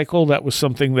sleep-wake cycle, that was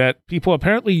something that people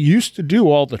apparently used to do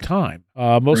all the time.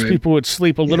 Most people would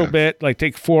sleep a little bit,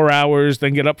 take 4 hours,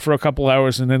 then get up for a couple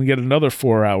hours, and then get another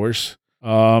 4 hours.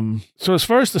 So as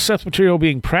far as the Seth material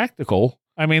being practical,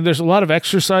 I mean, there's a lot of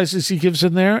exercises he gives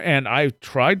in there, and I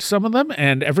tried some of them,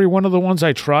 and every one of the ones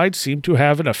I tried seemed to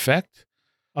have an effect.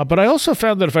 But I also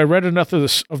found that if I read enough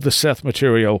of the Seth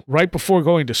material right before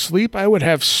going to sleep, I would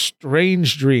have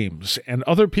strange dreams, and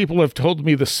other people have told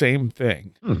me the same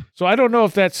thing. So I don't know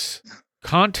if that's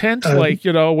content, like,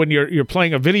 when you're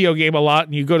playing a video game a lot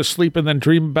and you go to sleep and then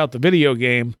dream about the video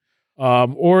game,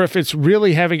 or if it's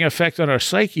really having an effect on our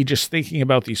psyche just thinking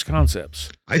about these concepts.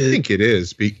 I think it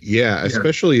is.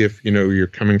 Especially if, you're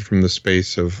coming from the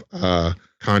space of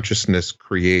consciousness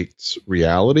creates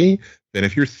reality. Then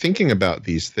if you're thinking about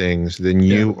these things, then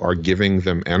you are giving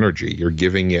them energy. You're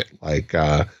giving it like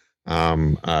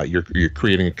you're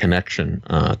creating a connection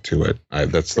to it.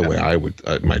 That's the way I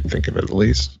might think of it, at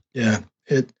least. Yeah,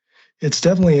 it's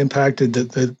definitely impacted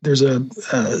that there's a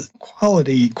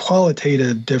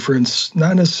qualitative difference,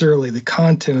 not necessarily the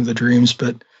content of the dreams,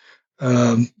 but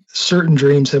certain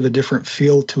dreams have a different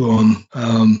feel to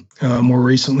them. More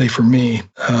recently for me,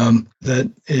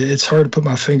 that it's hard to put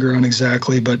my finger on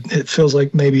exactly, but it feels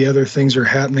like maybe other things are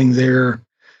happening there.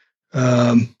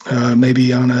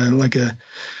 Maybe on a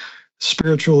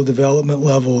spiritual development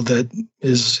level that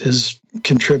is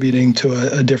contributing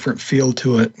to a different feel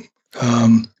to it.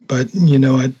 But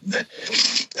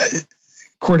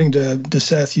according to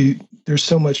Seth, there's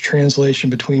so much translation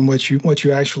between what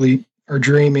you actually are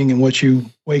dreaming and what you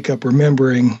wake up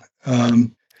remembering.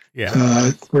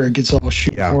 Where it gets all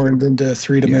shoehorned into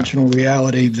three-dimensional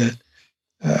reality.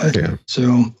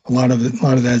 So a lot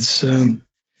of that's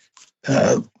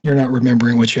you're not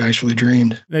remembering what you actually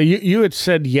dreamed. Now, you had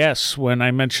said yes when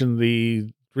I mentioned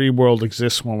the dream world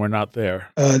exists when we're not there.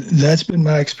 That's been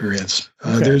my experience.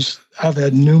 I've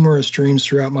had numerous dreams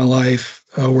throughout my life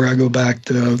where I go back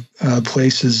to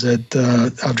places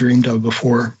that I've dreamed of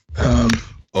before.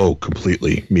 Oh,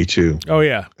 completely. Me too. Oh,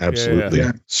 yeah. Absolutely.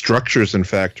 Yeah. Structures, in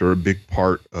fact, are a big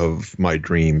part of my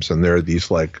dreams. And there are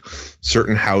these like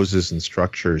certain houses and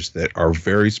structures that are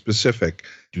very specific,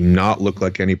 do not look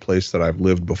like any place that I've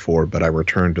lived before, but I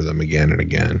return to them again and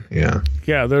again. Yeah.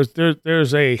 Yeah,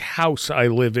 there's a house I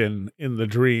live in the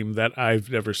dream that I've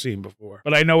never seen before,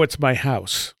 but I know it's my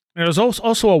house. And there's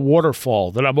also a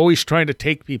waterfall that I'm always trying to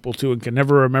take people to and can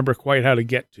never remember quite how to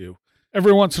get to.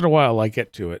 Every once in a while, I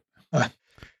get to it.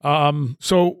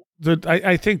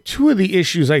 I think two of the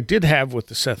issues I did have with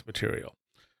the Seth material,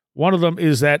 one of them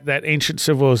is that ancient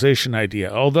civilization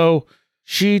idea. Although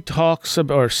Seth talks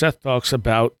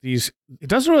about these, it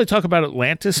doesn't really talk about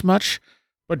Atlantis much,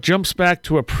 but jumps back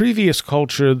to a previous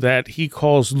culture that he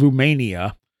calls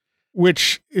Lumania,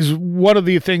 which is one of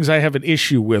the things I have an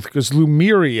issue with, because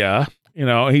Lumeria,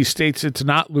 he states it's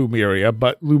not Lumeria,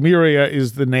 but Lumeria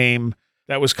is the name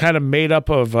that was kind of made up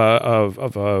of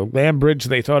a land bridge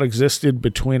they thought existed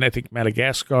between, I think,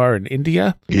 Madagascar and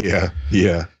India. Yeah.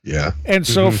 And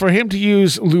so for him to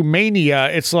use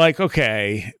Lumania, it's like,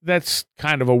 okay, that's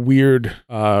kind of a weird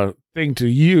thing to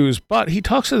use. But he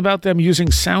talks about them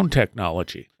using sound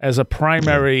technology as a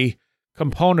primary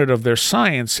component of their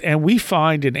science. And we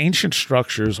find in ancient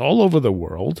structures all over the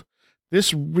world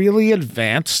this really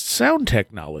advanced sound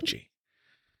technology.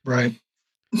 Right.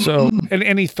 So, and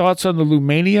any thoughts on the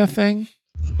Lumania thing?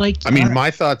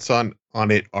 My thoughts on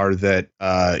it are that,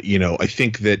 I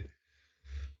think that,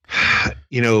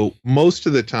 most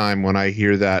of the time when I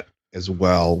hear that as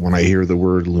well, when I hear the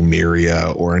word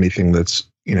Lumeria or anything that's,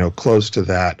 close to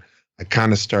that, I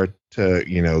kind of start to,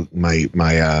 my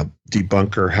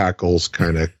debunker hackles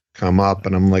kind of come up,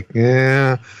 and I'm like,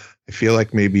 I feel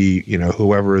like maybe,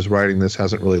 whoever is writing this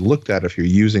hasn't really looked at if you're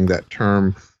using that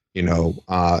term,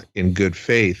 in good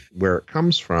faith, where it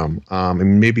comes from.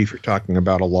 And maybe if you're talking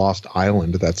about a lost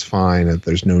island, that's fine, if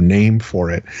there's no name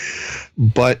for it.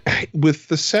 But with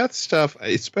the Seth stuff,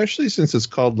 especially since it's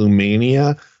called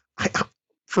Lumania,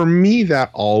 for me, that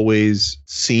always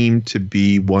seemed to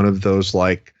be one of those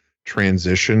like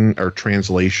transition or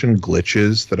translation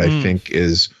glitches that I think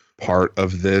is part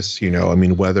of this,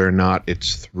 whether or not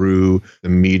it's through the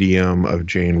medium of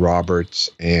Jane Roberts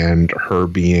and her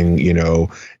being,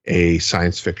 a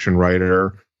science fiction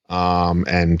writer,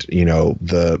 and,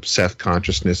 the Seth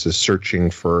consciousness is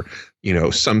searching for,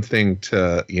 something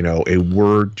to, a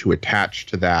word to attach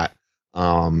to that.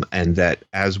 And that,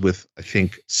 as with, I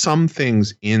think, some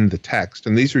things in the text,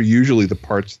 and these are usually the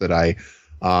parts that I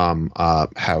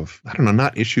have, I don't know,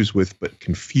 not issues with, but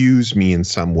confuse me in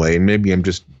some way. And maybe I'm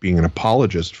just being an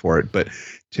apologist for it. But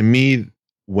to me,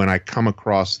 when I come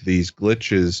across these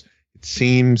glitches, it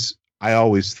seems I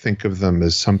always think of them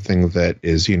as something that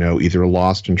is, either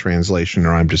lost in translation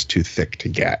or I'm just too thick to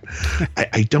get.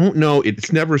 I don't know.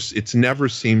 It's never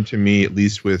seemed to me, at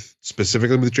least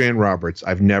specifically with Jane Roberts,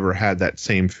 I've never had that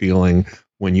same feeling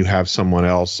when you have someone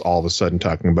else all of a sudden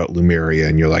talking about Lumeria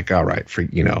and you're like, all right,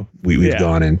 we've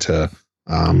gone into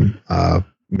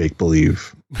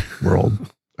make-believe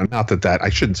world. Not that I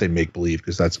shouldn't say make-believe,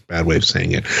 because that's a bad way of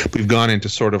saying it. We've gone into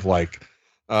sort of like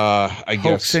I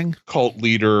Hoaxing. guess cult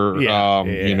leader,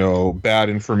 bad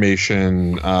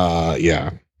information,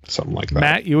 something like that.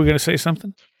 Matt, you were going to say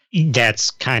something?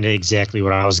 That's kind of exactly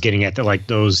what I was getting at. That like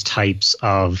those types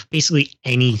of basically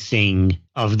anything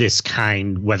of this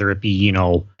kind, whether it be,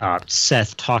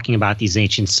 Seth talking about these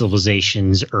ancient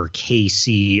civilizations or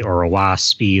Casey or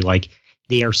Owaspy, like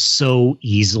they are so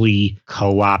easily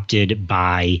co-opted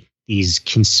by these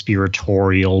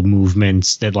conspiratorial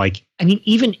movements that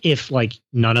even if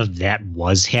none of that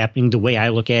was happening, the way I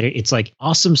look at it, it's like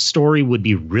awesome story would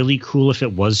be really cool if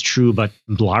it was true, but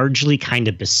largely kind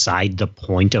of beside the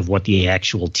point of what the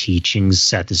actual teachings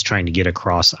Seth is trying to get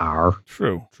across are.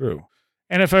 True.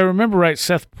 And if I remember right,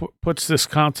 Seth puts this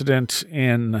continent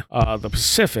in the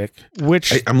Pacific,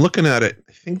 which... I'm looking at it.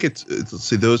 I think it's let's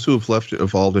see, those who have left it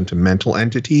evolved into mental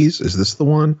entities. Is this the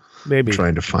one? Maybe. I'm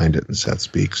trying to find it in Seth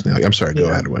Speaks now. I'm sorry, go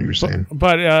ahead what you're saying.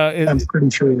 But I'm pretty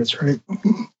sure that's right.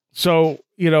 So,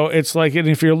 it's like, and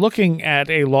if you're looking at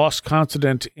a lost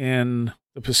continent in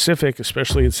the Pacific,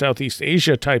 especially in Southeast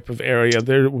Asia type of area,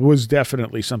 there was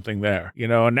definitely something there,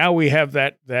 and now we have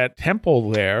that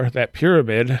temple there, that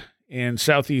pyramid in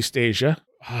Southeast Asia,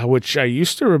 which I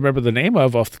used to remember the name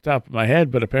of off the top of my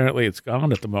head, but apparently it's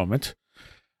gone at the moment.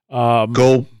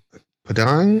 Go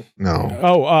Padang? No.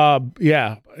 Oh,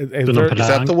 yeah. Is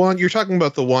that the one? You're talking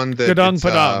about the one that... Gadung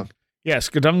Padang. Yes,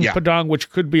 Gadung Padang, which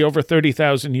could be over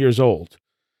 30,000 years old.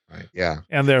 Right. Yeah.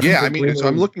 And they're so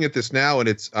I'm looking at this now, and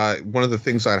it's one of the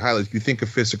things I'd highlight. You think of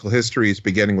physical history as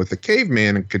beginning with the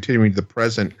caveman and continuing to the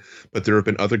present, but there have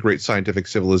been other great scientific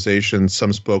civilizations,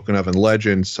 some spoken of in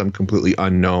legend, some completely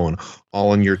unknown,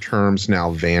 all in your terms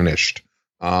now vanished.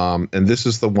 And this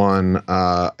is the one.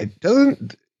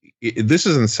 This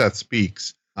is in Seth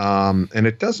Speaks, and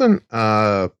it doesn't.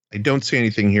 I don't see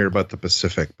anything here about the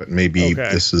Pacific, but maybe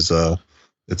this is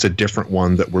it's a different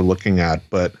one that we're looking at,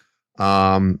 but.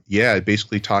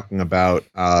 Basically talking about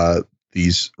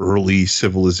these early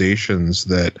civilizations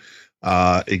that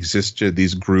existed,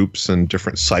 these groups and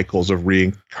different cycles of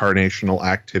reincarnational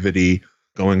activity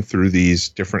going through these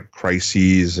different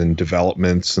crises and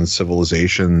developments and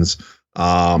civilizations.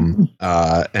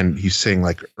 And he's saying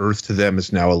Earth to them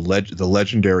is now the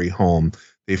legendary home.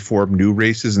 They formed new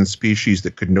races and species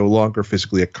that could no longer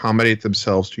physically accommodate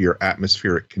themselves to your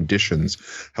atmospheric conditions.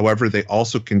 However, they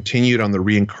also continued on the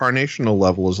reincarnational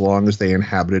level as long as they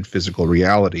inhabited physical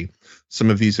reality.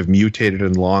 Some of these have mutated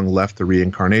and long left the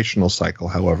reincarnational cycle,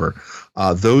 however.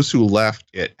 Those who left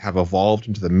it have evolved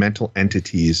into the mental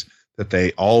entities that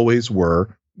they always were,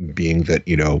 being that,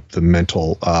 the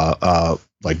mental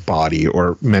body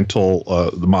or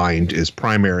mental the mind is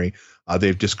primary.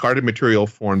 They've discarded material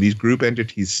form. These group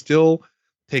entities still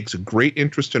takes a great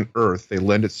interest in Earth. They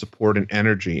lend it support and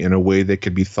energy in a way that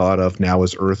could be thought of now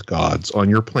as Earth gods. On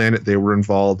your planet, they were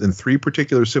involved in 3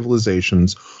 particular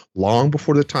civilizations long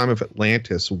before the time of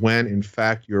Atlantis, when, in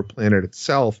fact, your planet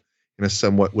itself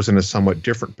was in a somewhat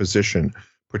different position,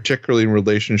 particularly in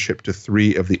relationship to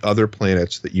 3 of the other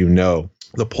planets that you know.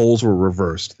 The poles were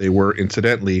reversed. They were,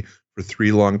 incidentally, for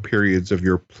 3 long periods of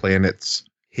your planet's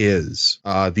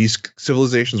these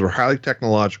civilizations were highly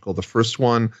technological. The first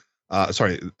one,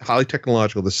 highly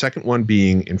technological. The second one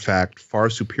being, in fact, far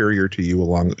superior to you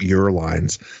along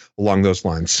those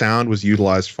lines. Sound was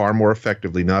utilized far more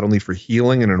effectively, not only for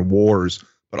healing and in wars,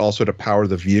 but also to power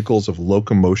the vehicles of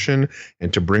locomotion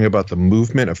and to bring about the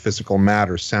movement of physical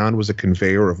matter. Sound was a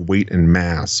conveyor of weight and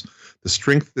mass. The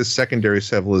strength of this secondary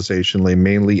civilization lay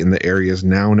mainly in the areas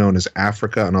now known as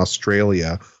Africa and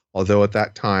Australia, although at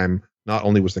that time, not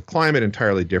only was the climate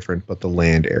entirely different, but the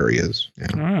land areas. Yeah.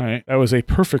 All right. That was a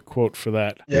perfect quote for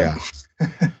that. Yeah.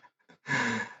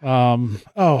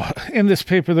 In this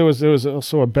paper, there was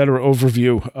also a better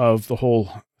overview of the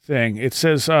whole thing. It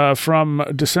says, from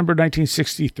December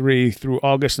 1963 through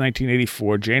August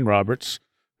 1984, Jane Roberts,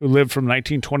 who lived from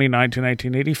 1929 to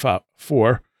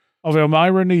 1984, of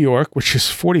Elmira, New York, which is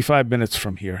 45 minutes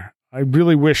from here. I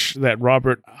really wish that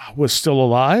Robert was still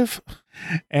alive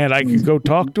and I could go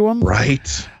talk to him.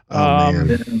 Right. Oh,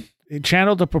 man. He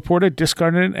channeled a purported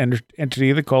discarnate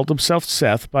entity that called himself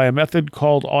Seth by a method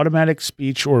called automatic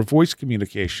speech or voice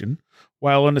communication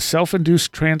while in a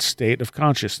self-induced trance state of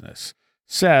consciousness.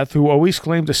 Seth, who always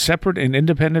claimed a separate and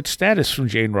independent status from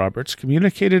Jane Roberts,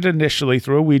 communicated initially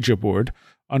through a Ouija board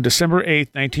on December 8,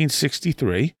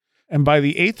 1963, and by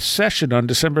the 8th session on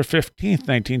December 15,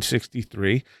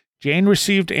 1963, Jane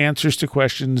received answers to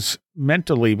questions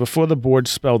mentally before the board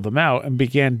spelled them out and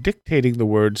began dictating the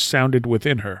words sounded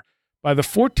within her. By the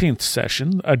 14th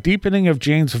session, a deepening of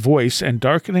Jane's voice and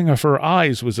darkening of her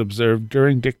eyes was observed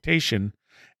during dictation,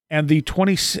 and the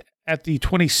 22nd At the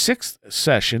 26th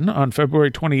session on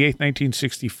February 28,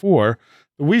 1964,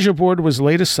 the Ouija board was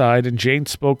laid aside and Jane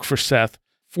spoke for Seth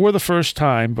for the first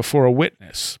time before a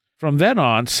witness. From then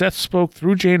on, Seth spoke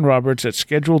through Jane Roberts at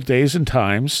scheduled days and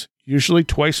times, usually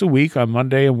twice a week on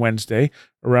Monday and Wednesday,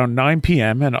 around 9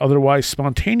 p.m., and otherwise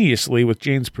spontaneously with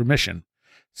Jane's permission.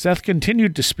 Seth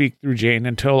continued to speak through Jane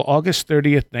until August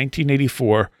 30th,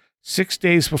 1984, 6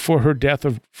 days before her death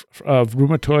of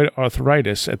rheumatoid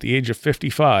arthritis at the age of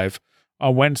 55,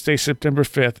 on Wednesday, September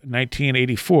 5th,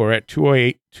 1984, at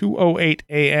 2:08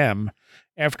 a.m.,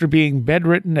 after being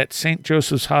bedridden at St.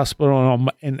 Joseph's Hospital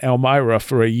in Elmira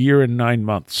for a year and 9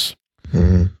 months.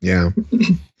 Mm-hmm. Yeah.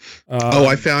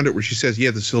 I found it where she says,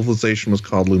 the civilization was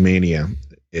called Lumania.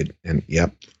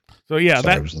 Yep. So, yeah,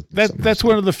 that's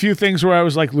one of the few things where I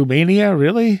was like, Lumania?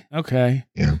 Really? Okay.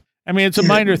 Yeah. I mean, it's a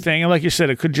minor thing, and like you said,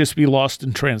 it could just be lost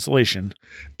in translation.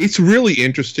 It's really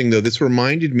interesting, though. This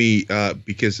reminded me,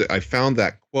 because I found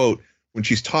that quote, when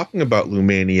she's talking about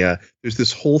Lumania, there's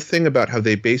this whole thing about how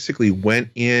they basically went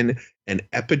in and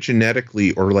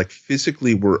epigenetically or like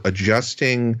physically were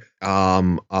adjusting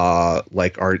the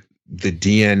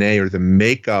DNA or the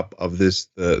makeup of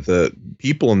the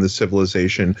people in the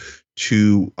civilization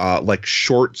to like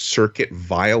short circuit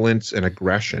violence and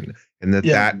aggression. And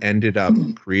that ended up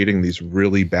creating these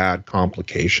really bad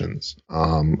complications,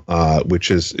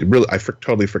 which is really,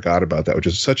 totally forgot about that, which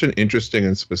is such an interesting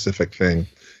and specific thing.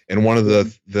 And one of the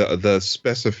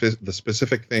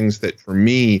specific things that for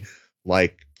me,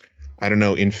 like, I don't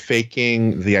know, in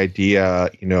faking the idea,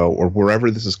 or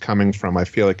wherever this is coming from, I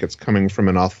feel like it's coming from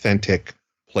an authentic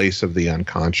place of the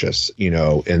unconscious,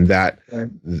 and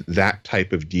that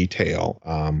type of detail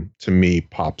to me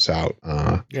pops out.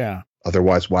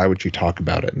 Otherwise, why would you talk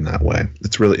about it in that way?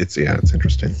 It's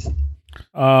interesting.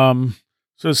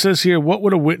 So it says here, what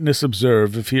would a witness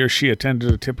observe if he or she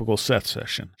attended a typical Seth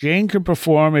session? Jane could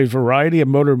perform a variety of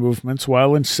motor movements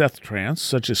while in Seth trance,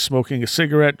 such as smoking a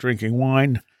cigarette, drinking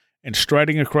wine, and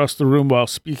striding across the room while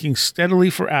speaking steadily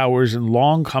for hours in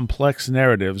long, complex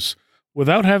narratives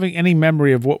without having any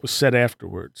memory of what was said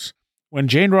afterwards. When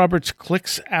Jane Roberts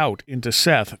clicks out into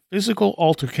Seth, physical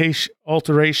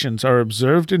alterations are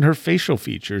observed in her facial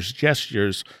features,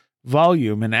 gestures,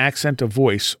 volume and accent of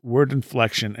voice, word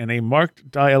inflection, and a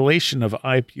marked dilation of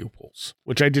eye pupils,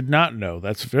 which I did not know.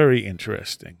 That's very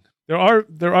interesting. There are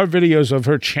videos of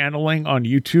her channeling on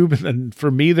YouTube, and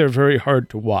for me, they're very hard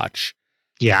to watch.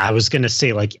 Yeah, I was going to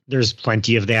say, there's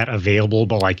plenty of that available,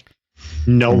 but,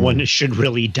 no one should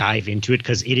really dive into it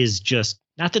because it is just,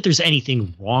 not that there's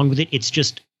anything wrong with it, it's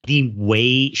just the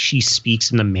way she speaks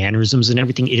and the mannerisms and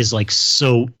everything. It is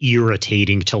so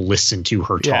irritating to listen to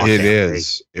her talk. It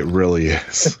is. It really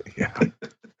is. Yeah.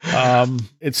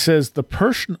 It says the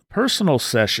personal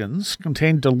sessions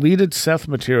contain deleted Seth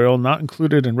material not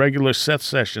included in regular Seth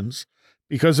sessions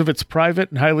because of its private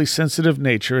and highly sensitive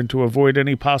nature and to avoid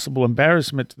any possible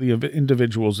embarrassment to the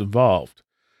individuals involved.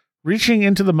 Reaching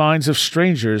into the minds of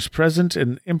strangers present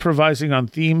and improvising on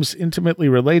themes intimately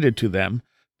related to them,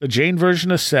 the Jane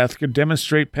version of Seth could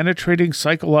demonstrate penetrating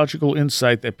psychological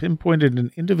insight that pinpointed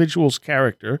an individual's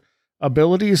character,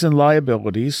 abilities, and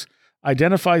liabilities,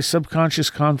 identify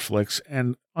subconscious conflicts,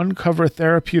 and uncover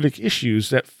therapeutic issues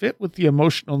that fit with the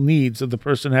emotional needs of the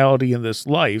personality in this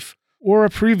life or a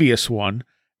previous one,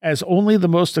 as only the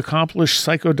most accomplished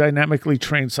psychodynamically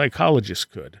trained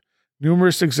psychologist could.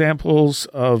 Numerous examples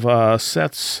of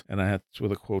Seth's, and that's where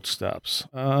the quote stops,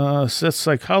 Seth's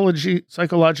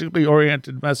psychologically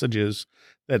oriented messages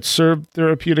that serve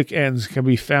therapeutic ends can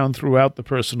be found throughout the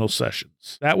personal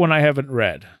sessions. That one I haven't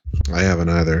read. I haven't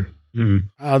either.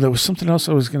 Mm-hmm. There was something else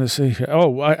I was going to say here.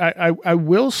 Oh, I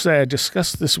will say I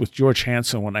discussed this with George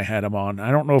Hansen when I had him on. I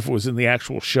don't know if it was in the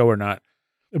actual show or not.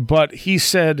 But he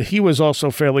said he was also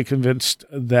fairly convinced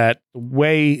that the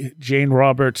way Jane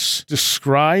Roberts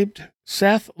described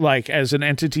Seth, as an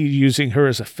entity using her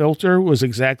as a filter, was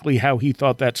exactly how he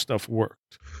thought that stuff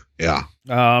worked. Yeah.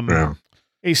 A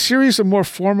series of more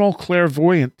formal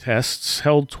clairvoyant tests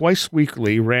held twice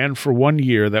weekly ran for 1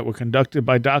 year that were conducted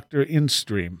by Dr.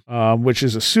 Instream, which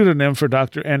is a pseudonym for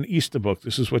Dr. N. Easterbrook.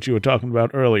 This is what you were talking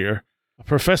about earlier. A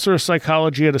professor of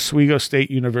psychology at Oswego State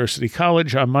University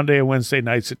College on Monday and Wednesday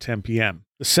nights at 10 p.m.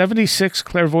 The 76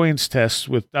 clairvoyance tests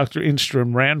with Dr.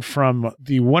 Instrom ran from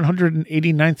the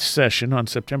 189th session on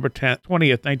September 20th,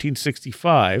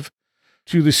 1965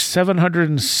 to the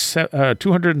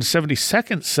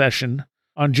 272nd session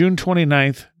on June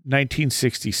 29th,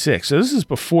 1966. So this is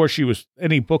before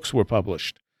any books were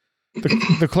published.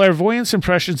 The clairvoyance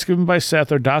impressions given by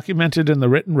Seth are documented in the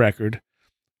written record.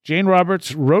 Jane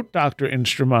Roberts wrote Dr.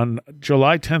 Instrom on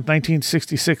July 10,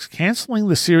 1966, canceling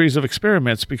the series of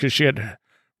experiments because she had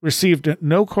received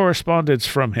no correspondence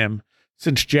from him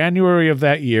since January of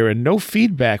that year and no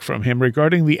feedback from him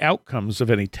regarding the outcomes of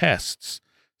any tests.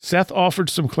 Seth offered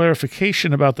some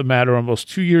clarification about the matter almost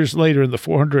 2 years later in the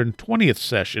 420th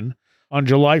session on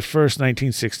July 1st,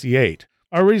 1968.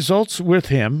 Our results with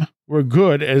him were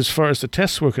good as far as the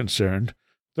tests were concerned,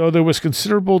 though there was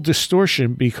considerable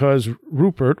distortion because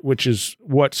Rupert, which is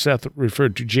what Seth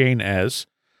referred to Jane as,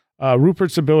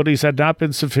 Rupert's abilities had not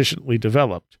been sufficiently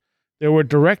developed. There were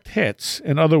direct hits,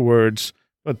 in other words,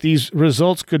 but these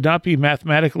results could not be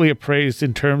mathematically appraised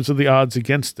in terms of the odds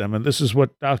against them, and this is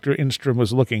what Dr. Instrom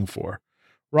was looking for.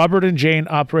 Robert and Jane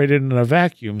operated in a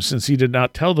vacuum since he did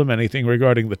not tell them anything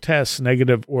regarding the tests,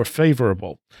 negative or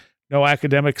favorable. No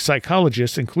academic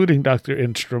psychologist, including Dr.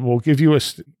 Instrom, will give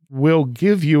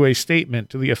you a statement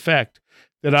to the effect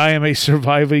that I am a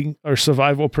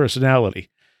survival personality.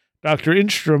 Dr.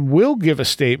 Instrom will give a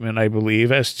statement, I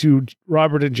believe, as to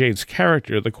Robert and Jane's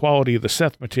character, the quality of the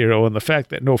Seth material, and the fact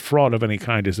that no fraud of any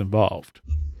kind is involved.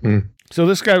 So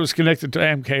this guy was connected to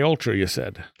MK Ultra, you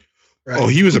said? Right. Oh,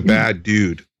 he was a bad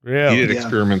dude. Really? He did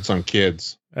experiments on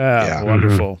kids.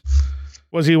 Wonderful.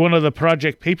 Was he one of the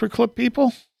Project Paperclip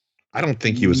people? I don't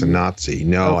think he was a Nazi.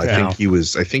 No, Okay. I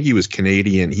think he was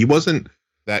Canadian. He wasn't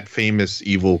that famous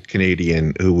evil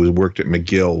Canadian who worked at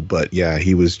McGill, but yeah,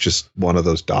 he was just one of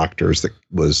those doctors that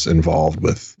was involved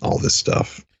with all this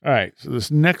stuff. All right. So this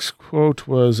next quote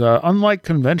was, unlike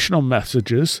conventional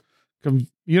messages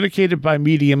communicated by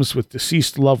mediums with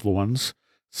deceased loved ones,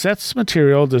 Seth's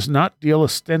material does not deal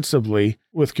ostensibly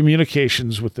with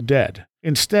communications with the dead.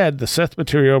 Instead, the Seth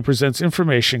material presents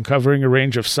information covering a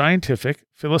range of scientific,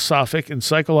 philosophic, and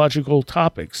psychological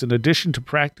topics, in addition to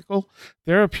practical,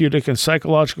 therapeutic, and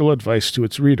psychological advice to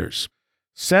its readers.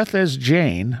 Seth, as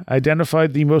Jane,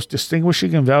 identified the most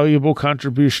distinguishing and valuable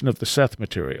contribution of the Seth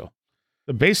material.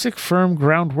 The basic firm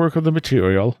groundwork of the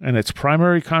material and its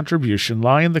primary contribution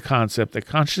lie in the concept that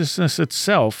consciousness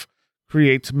itself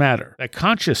creates matter, that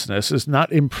consciousness is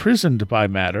not imprisoned by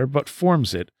matter, but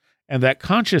forms it, and that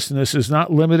consciousness is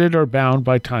not limited or bound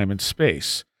by time and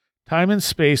space. Time and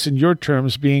space, in your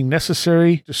terms, being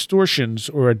necessary distortions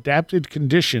or adapted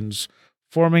conditions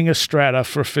forming a strata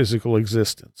for physical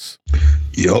existence.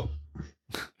 Yep.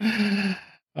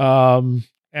 And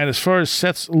as far as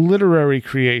Seth's literary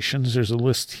creations, there's a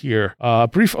list here. A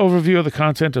brief overview of the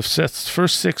content of Seth's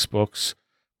first 6 books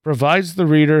provides the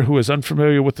reader who is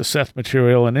unfamiliar with the Seth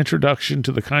material an introduction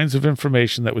to the kinds of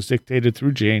information that was dictated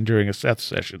through Jane during a Seth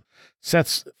session.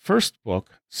 Seth's first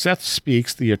book, Seth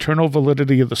Speaks, The Eternal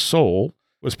Validity of the Soul,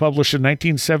 was published in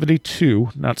 1972,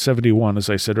 not 71,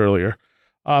 as I said earlier,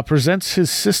 presents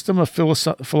his system of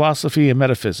philosophy and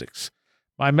metaphysics.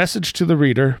 My message to the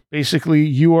reader, basically,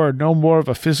 you are no more of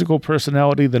a physical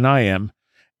personality than I am,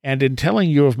 and in telling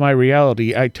you of my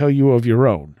reality, I tell you of your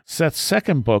own. Seth's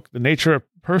second book, The Nature of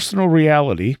Personal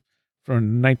Reality,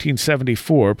 from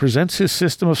 1974, presents his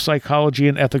system of psychology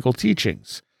and ethical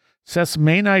teachings. Seth's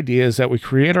main idea is that we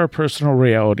create our personal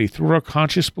reality through our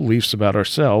conscious beliefs about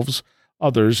ourselves,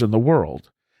 others, and the world,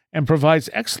 and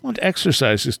provides excellent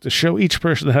exercises to show each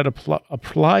person how to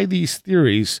apply these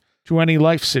theories to any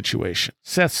life situation.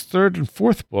 Seth's third and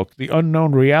fourth book, The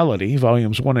Unknown Reality,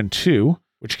 volumes 1 and 2,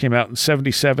 which came out in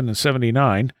 77 and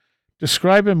 79,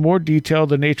 describe in more detail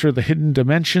the nature of the hidden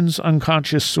dimensions,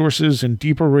 unconscious sources, and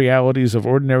deeper realities of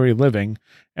ordinary living,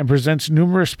 and presents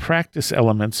numerous practice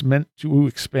elements meant to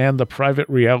expand the private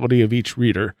reality of each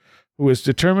reader, who is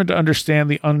determined to understand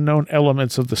the unknown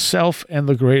elements of the self and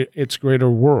its greater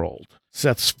world.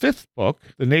 Seth's fifth book,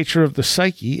 The Nature of the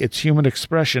Psyche, Its Human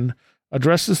Expression,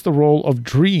 addresses the role of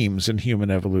dreams in human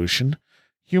evolution,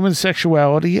 human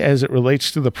sexuality as it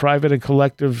relates to the private and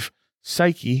collective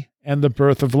psyche, and the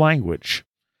birth of language.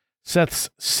 Seth's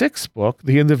sixth book,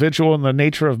 The Individual and the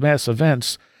Nature of Mass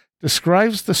Events,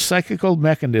 describes the psychical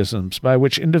mechanisms by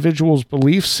which individuals'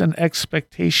 beliefs and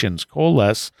expectations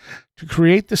coalesce to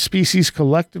create the species'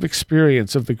 collective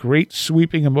experience of the great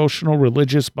sweeping emotional,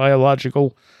 religious,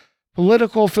 biological,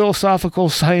 political, philosophical,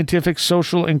 scientific,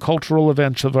 social, and cultural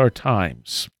events of our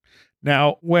times.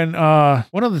 Now, when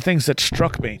one of the things that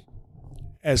struck me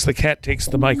as the cat takes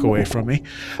the mic away from me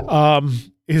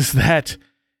is that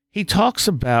he talks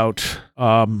about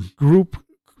group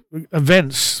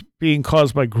events being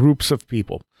caused by groups of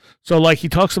people. So, like, he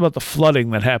talks about the flooding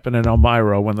that happened in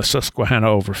Elmira when the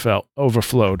Susquehanna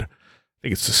overflowed. I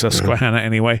think it's the Susquehanna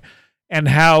anyway. And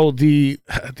how the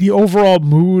overall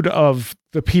mood of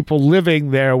the people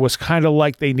living there was kind of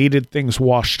like they needed things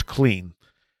washed clean.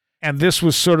 And this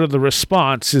was sort of the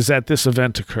response, is that this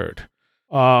event occurred.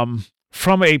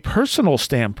 From a personal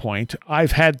standpoint,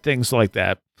 I've had things like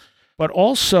that, but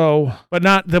those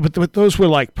were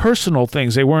like personal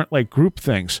things. They weren't like group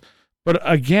things. But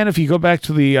again, if you go back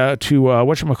to the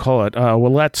whatchamacallit,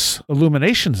 Willette's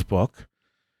Illuminations book,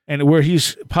 and where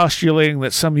he's postulating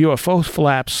that some UFO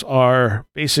flaps are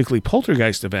basically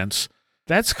poltergeist events,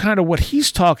 that's kind of what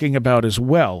he's talking about as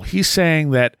well. He's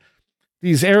saying that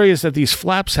these areas that these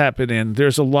flaps happen in,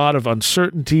 there's a lot of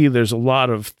uncertainty. There's a lot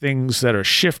of things that are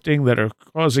shifting, that are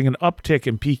causing an uptick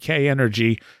in PK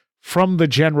energy from the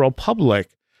general public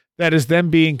that is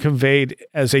then being conveyed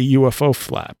as a UFO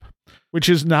flap, which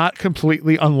is not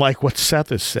completely unlike what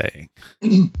Seth is saying.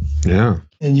 Yeah.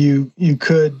 And you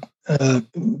could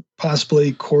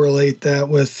possibly correlate that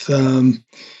with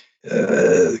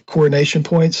coordination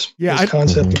points. Yeah.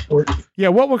 Yeah.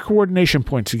 What were coordination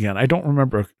points again? I don't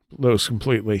remember those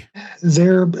completely.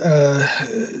 They're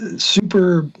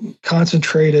super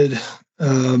concentrated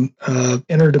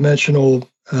interdimensional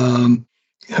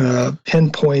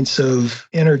pinpoints of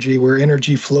energy, where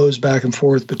energy flows back and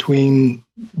forth between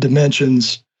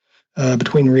dimensions,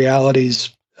 between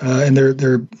realities, and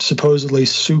they're supposedly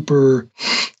super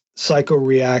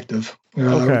psychoreactive.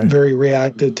 Very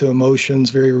reactive to emotions,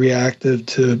 very reactive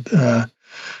to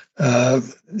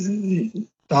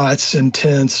thoughts,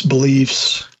 intents,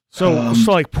 beliefs. So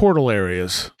like portal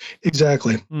areas.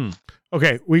 Exactly.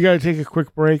 Okay, we got to take a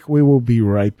quick break. We will be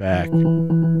right back.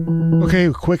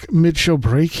 Okay, quick mid-show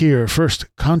break here.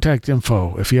 First, contact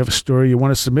info. If you have a story you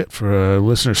want to submit for a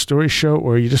listener story show,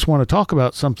 or you just want to talk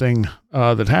about something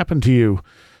that happened to you,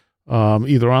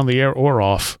 either on the air or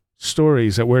off,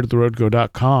 stories at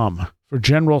wheredidtheroadgo.com. For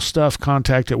general stuff,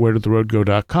 contact at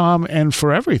wheredidtheroadgo.com. And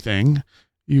for everything,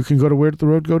 you can go to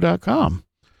wheredidtheroadgo.com.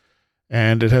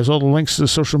 And it has all the links to the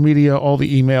social media, all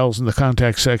the emails in the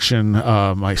contact section,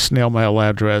 my snail mail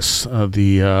address,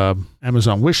 the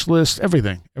Amazon wish list,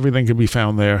 everything. Everything can be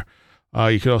found there.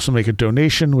 You could also make a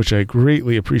donation, which I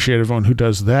greatly appreciate everyone who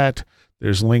does that.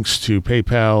 There's links to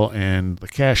PayPal and the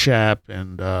Cash App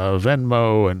and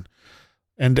Venmo,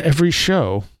 and every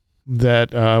show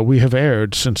that we have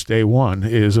aired since day one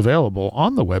is available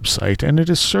on the website, and it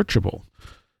is searchable.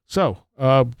 So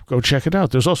go check it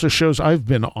out. There's also shows I've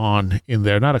been on in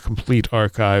there, not a complete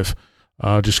archive,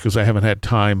 just because I haven't had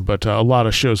time, but a lot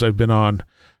of shows I've been on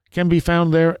can be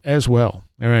found there as well.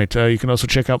 All right. You can also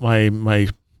check out my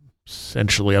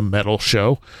essentially a metal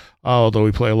show, although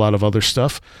we play a lot of other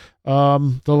stuff.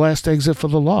 The Last Exit for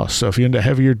the Lost. So if you're into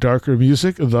heavier, darker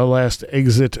music,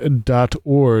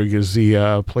 thelastexit.org is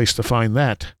the place to find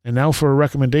that. And now for a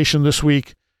recommendation this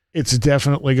week. It's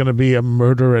definitely going to be A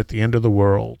Murder at the End of the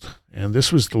World. And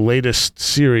this was the latest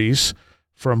series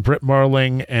from Britt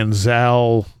Marling and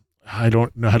Zal, I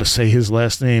don't know how to say his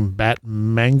last name,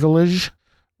 Batmanglage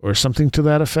or something to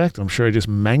that effect. I'm sure I just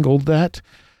mangled that.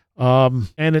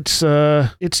 And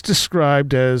it's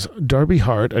described as Darby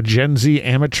Hart, a Gen Z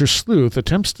amateur sleuth,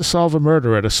 attempts to solve a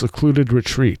murder at a secluded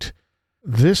retreat.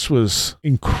 This was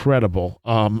incredible.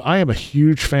 I am a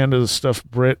huge fan of the stuff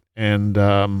Britt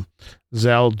and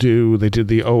Zal do. They did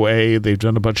the OA. They've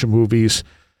done a bunch of movies.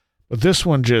 But this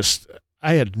one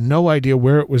I had no idea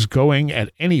where it was going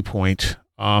at any point.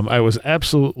 I was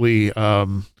absolutely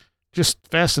just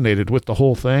fascinated with the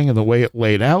whole thing and the way it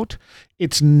laid out.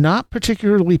 It's not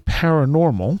particularly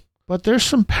paranormal, but there's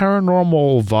some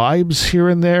paranormal vibes here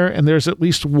and there, and there's at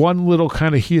least one little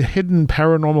kind of hidden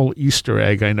paranormal Easter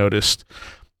egg I noticed.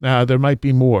 There might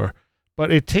be more, but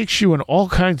it takes you in all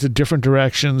kinds of different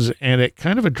directions, and it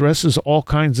kind of addresses all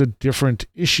kinds of different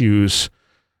issues,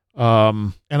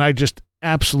 and I just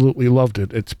absolutely loved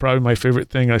it. It's probably my favorite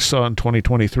thing I saw in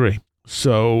 2023.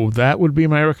 So that would be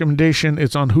my recommendation.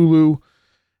 It's on Hulu,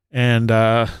 and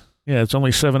it's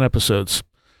only 7 episodes.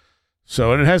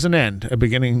 So, and it has an end, a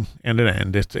beginning and an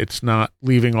end. It's not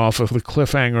leaving off of the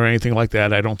cliffhanger or anything like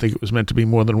that. I don't think it was meant to be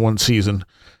more than one season.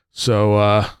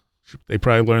 So they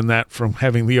probably learned that from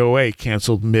having the OA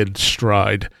canceled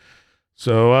mid-stride.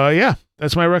 So,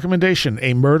 that's my recommendation.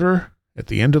 A Murder at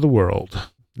the End of the World.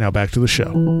 Now back to the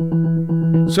show.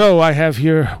 So I have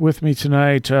here with me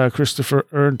tonight Christopher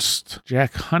Ernst,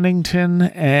 Jack Huntington,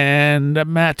 and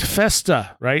Matt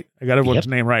Festa, right? I got everyone's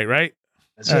name right?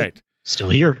 That's all right. Still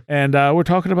here. And we're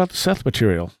talking about the Seth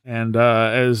material. And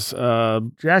as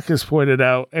Jack has pointed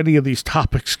out, any of these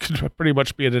topics could pretty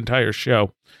much be an entire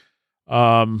show.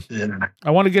 I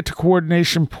want to get to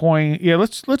coordination point. Yeah,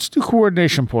 let's do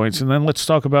coordination points, and then let's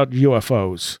talk about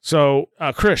UFOs. So,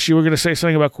 Chris, you were going to say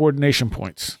something about coordination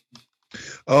points.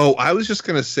 Oh, I was just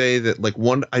going to say that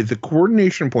the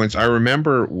coordination points, I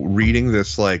remember reading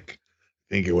this, I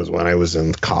think it was when I was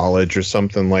in college or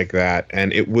something like that.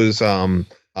 And it was,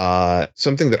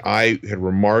 something that I had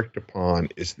remarked upon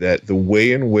is that the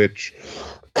way in which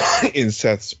in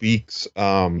Seth Speaks,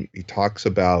 he talks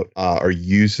about or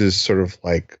uses sort of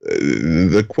like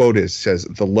the quote says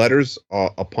the letters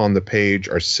upon the page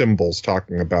are symbols,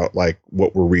 talking about like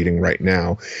what we're reading right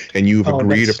now, and you've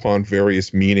agreed upon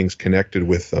various meanings connected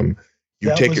with them.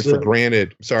 You take it for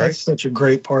granted. Sorry, that's such a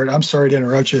great part. I'm sorry to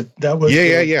interrupt you. That was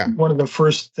one of the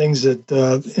first things that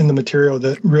in the material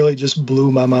that really just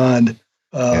blew my mind.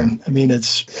 I mean,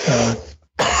 it's.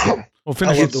 Well,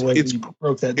 I love the way you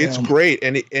broke that down. It's great,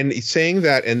 and he's saying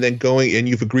that, and then going, and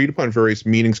you've agreed upon various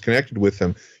meanings connected with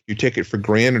them. You take it for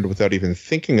granted without even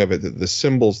thinking of it that the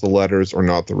symbols, the letters, are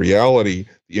not the reality,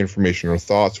 the information or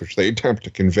thoughts which they attempt to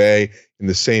convey. In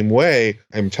the same way,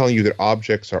 I'm telling you that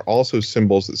objects are also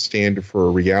symbols that stand for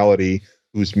a reality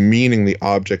whose meaning the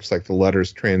objects, like the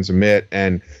letters, transmit.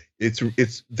 And it's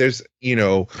there's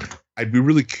I'd be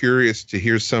really curious to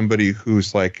hear somebody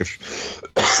who's like, if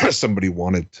somebody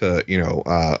wanted to,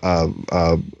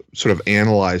 sort of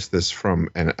analyze this from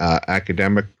an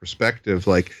academic perspective,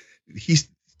 like he's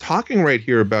talking right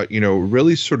here about,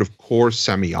 really sort of core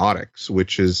semiotics,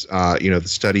 which is, the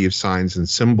study of signs and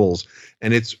symbols.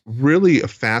 And it's really a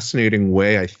fascinating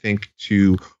way, I think,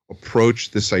 to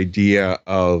approach this idea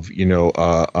of,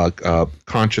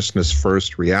 consciousness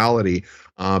first reality.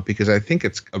 Because I think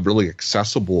it's a really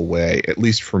accessible way, at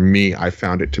least for me, I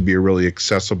found it to be a really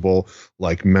accessible,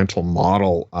 like, mental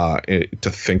model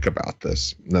to think about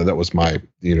this. Now, that was my,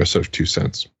 sort of 2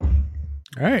 cents.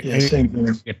 All right. Yeah, same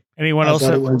here. Anyone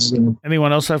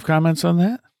else have comments on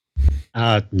that?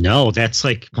 No, that's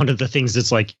like one of the things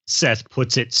that's like Seth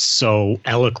puts it so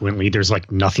eloquently. There's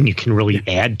like nothing you can really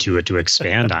add to it to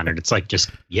expand on it. It's like just,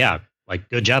 good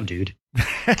job, dude.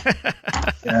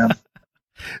 Yeah.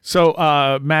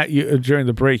 So, Matt, during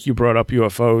the break, you brought up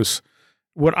UFOs.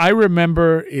 What I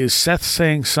remember is Seth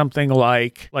saying something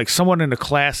like someone in the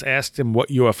class asked him what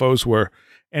UFOs were,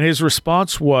 and his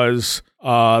response was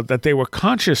that they were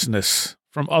consciousness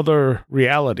from other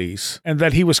realities, and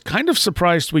that he was kind of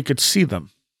surprised we could see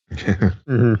them.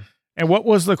 Mm-hmm. And what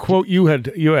was the quote you had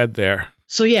there?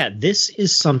 So, this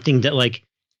is something that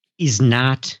is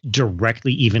not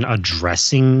directly even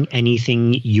addressing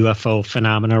anything UFO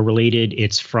phenomena related.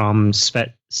 It's from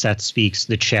Seth Speaks,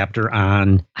 the chapter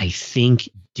on, I think,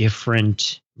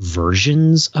 different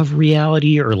versions of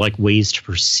reality or ways to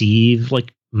perceive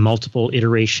multiple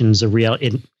iterations of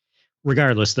reality.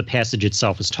 Regardless, the passage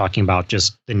itself is talking about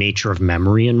just the nature of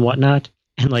memory and whatnot.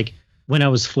 And when I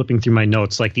was flipping through my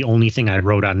notes, the only thing I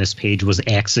wrote on this page was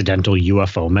accidental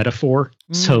UFO metaphor.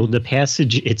 So the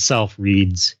passage itself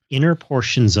reads, inner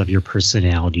portions of your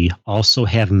personality also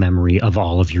have memory of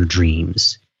all of your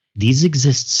dreams. These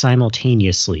exist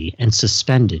simultaneously and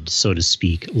suspended, so to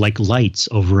speak, like lights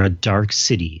over a dark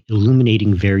city,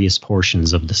 illuminating various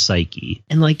portions of the psyche.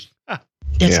 And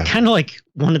that's kind of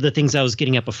one of the things I was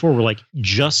getting at before. We're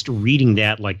just reading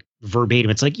that verbatim.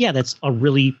 It's that's a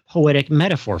really poetic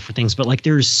metaphor for things, but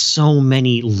there's so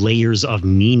many layers of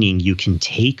meaning you can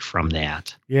take from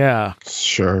that. Yeah,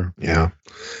 sure. Yeah,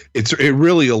 it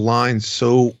really aligns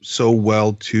so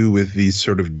well too with these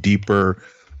sort of deeper,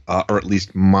 or at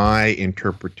least my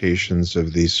interpretations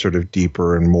of these sort of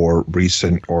deeper and more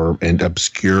recent and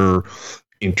obscure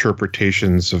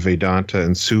interpretations of Vedanta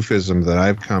and Sufism that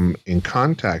I've come in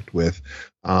contact with,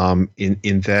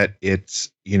 in that it's,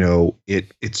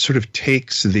 it sort of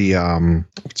takes the,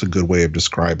 what's a good way of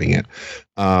describing it?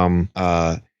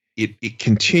 It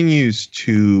continues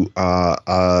to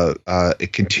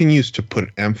put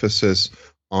emphasis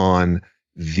on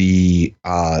the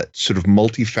sort of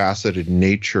multifaceted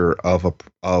nature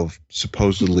of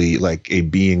supposedly a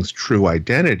being's true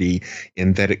identity,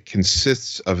 in that it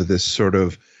consists of this sort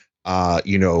of a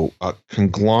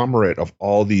conglomerate of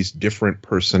all these different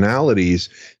personalities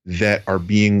that are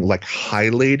being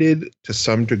highlighted to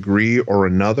some degree or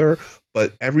another,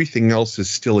 but everything else is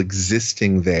still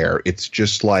existing there. It's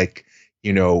just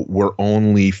we're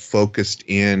only focused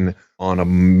in on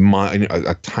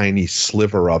a tiny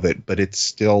sliver of it, but it's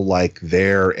still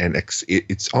there, and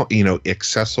it's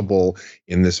accessible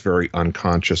in this very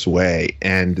unconscious way.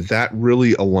 And that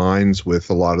really aligns with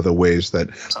a lot of the ways that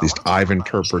at least I've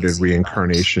interpreted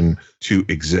reincarnation to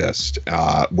exist,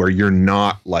 where you're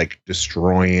not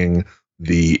destroying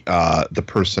the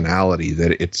personality,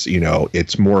 that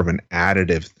it's more of an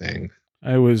additive thing.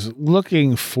 I was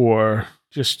looking for,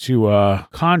 just to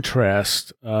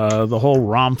contrast the whole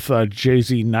Ramtha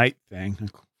Jay-Z Knight thing.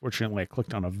 Unfortunately, I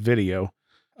clicked on a video.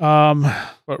 But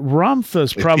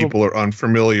Ramtha's probably... people are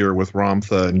unfamiliar with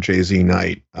Ramtha and Jay-Z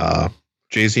Knight.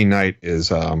 Jay-Z Knight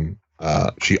is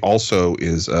She also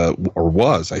is, or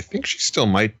was, I think she still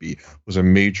might be, was a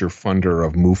major funder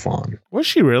of MUFON. Was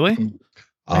she really?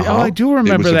 Uh-huh. Oh, I do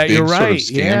remember that. You're right.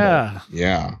 Yeah.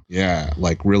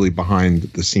 Like really behind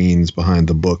the scenes, behind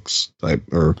the books type,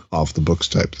 or off the books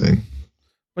type thing.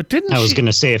 But didn't I was going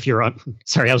to say if you're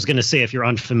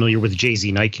unfamiliar with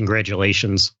Jay-Z Knight,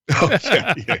 congratulations. Oh,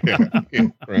 yeah,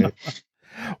 right.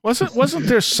 Wasn't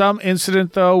there some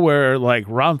incident though where like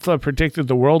Ramtha predicted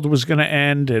the world was going to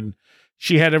end and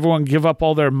she had everyone give up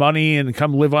all their money and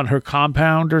come live on her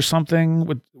compound or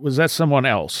something? Was that someone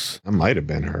else? That might have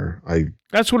been her.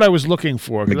 That's what I was looking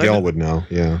for. Miguel would know.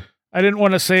 Yeah. I didn't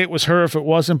want to say it was her if it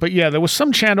wasn't, but yeah, there was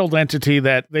some channeled entity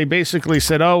that they basically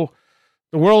said, "Oh,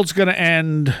 the world's going to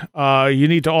end. You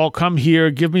need to all come here,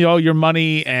 give me all your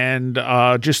money, and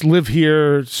just live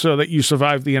here so that you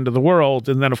survive the end of the world."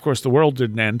 And then, of course, the world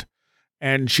didn't end,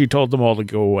 and she told them all to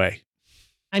go away.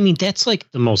 I mean, that's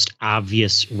like the most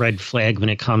obvious red flag when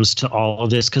it comes to all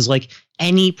of this, because like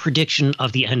any prediction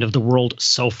of the end of the world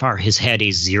so far has had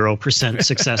a 0%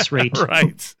 success rate.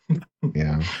 Right.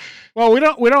 Yeah. Well,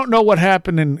 we don't know what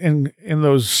happened in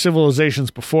those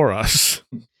civilizations before us.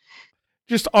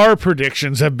 Just our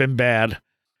predictions have been bad.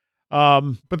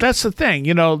 But that's the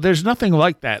thing, there's nothing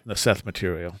like that in the Seth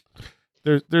material.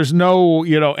 There's no,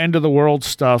 end of the world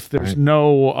stuff. There's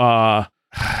no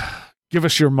give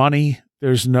us your money.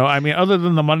 There's no, other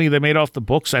than the money they made off the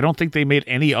books, I don't think they made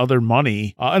any other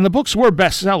money. And the books were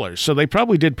bestsellers, so they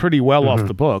probably did pretty well off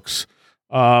the books.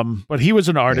 But he was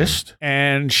an artist,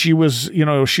 and she was,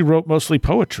 she wrote mostly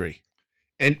poetry.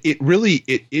 And it really,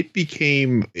 it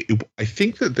became, I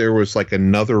think that there was like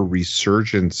another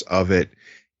resurgence of it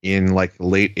in like the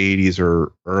late 80s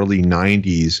or early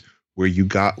 90s, where you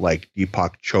got like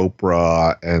Deepak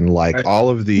Chopra and like all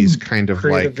of these kind of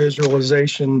creative like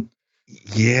visualization.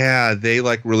 Yeah, they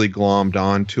like really glommed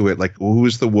onto it. Like, who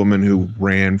was the woman who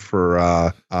ran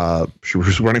for, she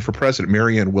was running for president,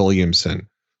 Marianne Williamson.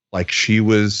 Like she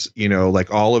was,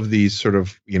 like all of these sort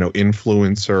of,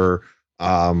 influencer,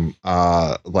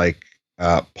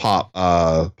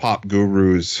 pop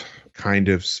gurus kind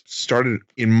of started,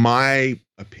 in my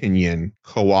opinion,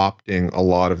 co-opting a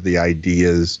lot of the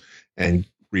ideas and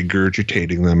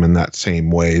regurgitating them in that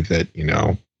same way that,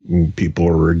 people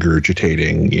are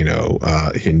regurgitating,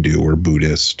 Hindu or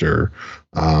Buddhist or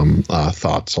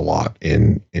thoughts a lot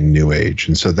in New Age.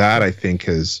 And so that I think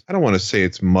has, I don't want to say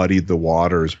it's muddied the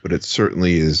waters, but it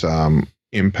certainly is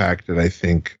impacted, I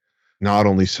think, not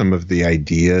only some of the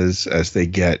ideas as they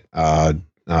get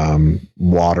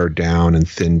watered down and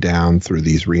thinned down through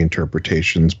these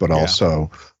reinterpretations, but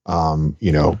also,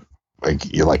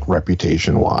 like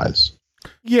reputation wise.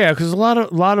 Yeah, because a lot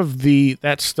of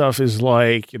that stuff is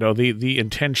like, the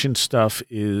intention stuff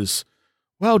is,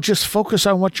 well, just focus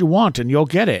on what you want and you'll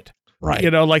get it. Right.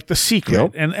 Like The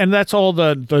Secret. Yep. And that's all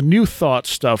the New Thought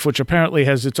stuff, which apparently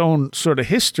has its own sort of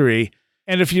history.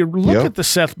 And if you look at the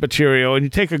Seth material and you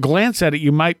take a glance at it,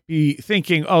 you might be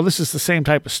thinking, oh, this is the same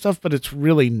type of stuff, but it's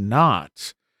really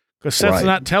not. Because Seth's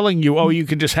not telling you, oh, you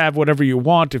can just have whatever you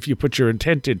want if you put your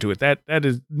intent into it. That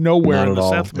is nowhere in the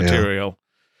Seth material.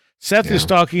 Seth is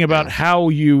talking about how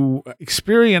you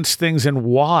experience things and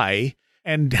why,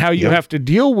 and how you have to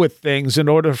deal with things in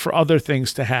order for other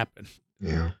things to happen.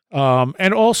 Yeah.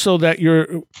 And also that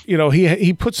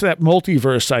he puts that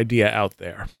multiverse idea out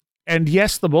there. And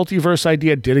yes, the multiverse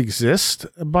idea did exist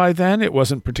by then. It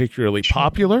wasn't particularly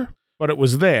popular, but it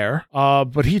was there.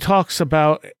 But he talks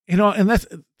about, and that's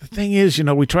the thing is,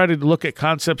 we try to look at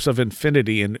concepts of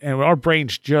infinity and our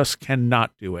brains just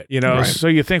cannot do it, Right. So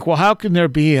you think, well, how can there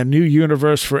be a new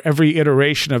universe for every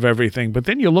iteration of everything? But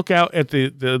then you look out at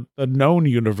the known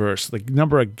universe, the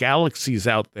number of galaxies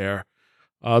out there.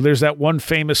 There's that one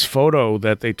famous photo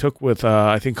that they took with,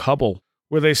 I think, Hubble,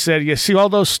 where they said, you see all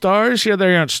those stars? Yeah,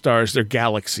 they aren't stars. They're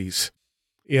galaxies.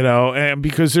 And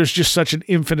because there's just such an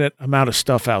infinite amount of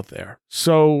stuff out there.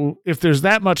 So if there's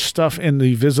that much stuff in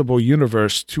the visible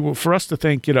universe, for us to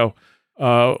think, well,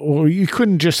 you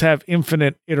couldn't just have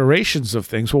infinite iterations of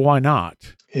things. Well, why not?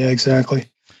 Yeah, exactly.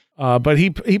 But he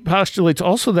postulates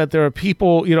also that there are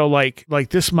people, like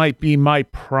this might be my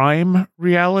prime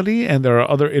reality, and there are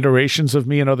other iterations of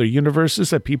me in other universes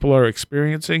that people are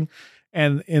experiencing.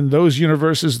 And in those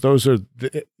universes, those are,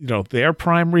 their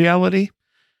prime reality.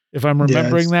 If I'm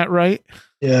remembering that right.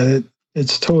 Yeah,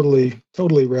 it's totally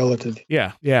relative.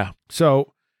 Yeah.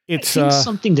 So it's I think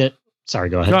something that. Sorry,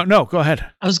 go ahead. No, go ahead.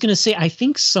 I was going to say, I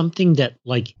think something that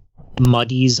like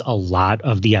muddies a lot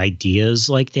of the ideas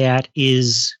like that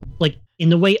is like in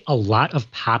the way a lot of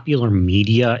popular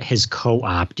media has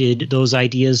co-opted those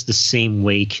ideas, the same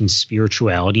way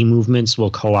conspirituality movements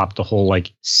will co-opt the whole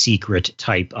like secret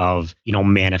type of,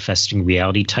 manifesting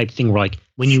reality type thing, where like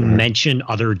when you mention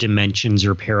other dimensions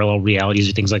or parallel realities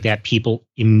or things like that, people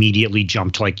immediately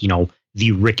jump to like,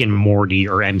 the Rick and Morty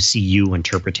or MCU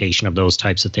interpretation of those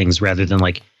types of things, rather than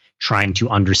like trying to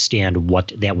understand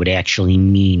what that would actually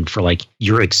mean for like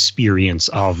your experience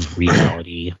of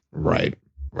reality. Right.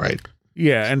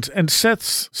 Yeah, and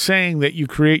Seth's saying that you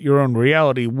create your own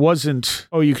reality wasn't,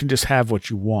 you can just have what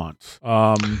you want.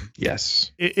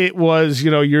 Yes. It was,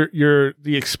 the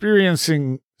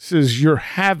experiences you're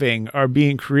having are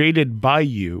being created by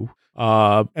you,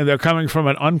 and they're coming from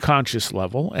an unconscious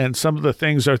level, and some of the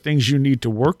things are things you need to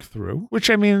work through, which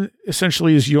I mean,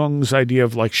 essentially is Jung's idea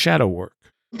of like shadow work.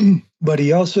 But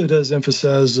he also does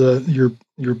emphasize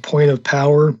your point of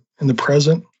power in the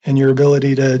present and your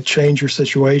ability to change your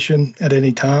situation at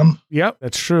any time. Yep,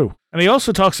 that's true. And he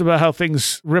also talks about how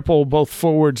things ripple both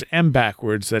forwards and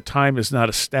backwards, that time is not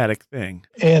a static thing.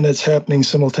 And it's happening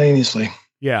simultaneously.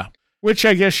 Yeah. Which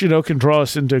I guess, can draw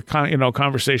us into,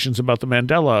 conversations about the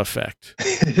Mandela effect.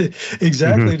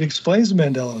 Exactly. Mm-hmm. It explains the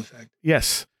Mandela effect.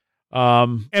 Yes.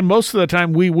 And most of the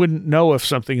time we wouldn't know if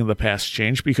something in the past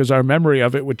changed because our memory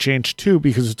of it would change too,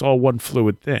 because it's all one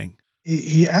fluid thing.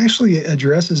 He actually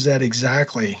addresses that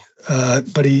exactly,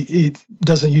 but he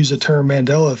doesn't use the term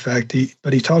Mandela effect.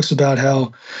 But he talks about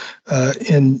how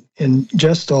in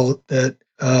Gestalt that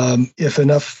if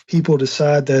enough people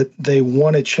decide that they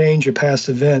want to change a past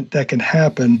event, that can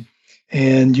happen,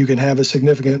 and you can have a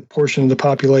significant portion of the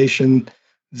population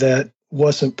that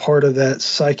wasn't part of that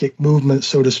psychic movement,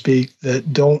 so to speak,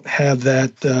 that don't have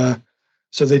that.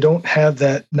 So they don't have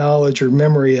that knowledge or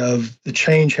memory of the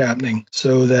change happening,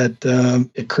 so that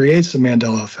it creates the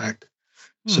Mandela effect.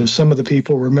 So some of the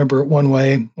people remember it one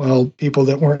way, while people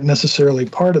that weren't necessarily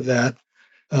part of that,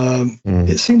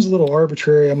 it seems a little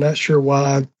arbitrary. I'm not sure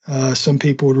why some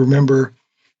people would remember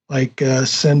like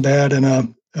Sinbad in a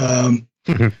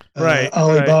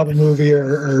Alibaba movie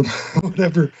or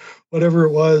whatever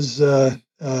it was,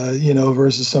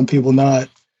 versus some people not.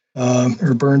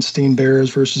 Or Bernstein Bears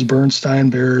versus Bernstein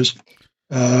Bears,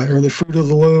 or the Fruit of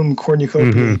the Loom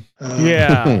cornucopia.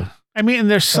 Yeah. I mean,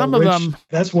 there's some of them.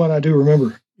 That's one I do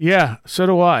remember. Yeah, so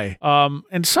do I.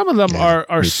 And some of them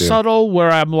are subtle,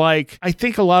 where I'm like, I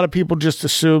think a lot of people just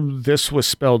assume this was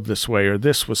spelled this way or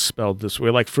this was spelled this way,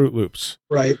 like Fruit Loops.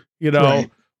 Right.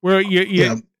 Where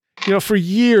for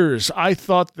years, I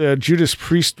thought the Judas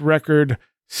Priest record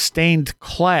Stained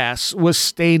Class was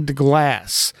Stained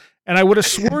Glass. And I would have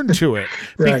sworn to it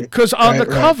because on the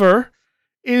cover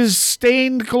is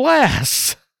stained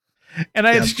glass. And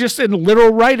it's just in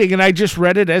literal writing. And I just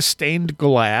read it as stained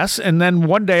glass. And then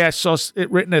one day I saw it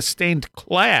written as stained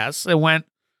class and went,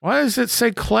 why does it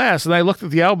say class? And I looked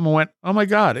at the album and went, oh my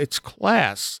God, it's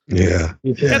class. Yeah.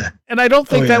 And I don't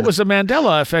think that was a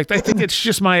Mandela effect. I think it's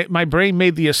just my brain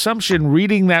made the assumption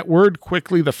reading that word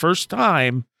quickly the first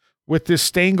time with this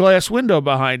stained glass window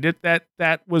behind it,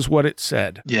 that was what it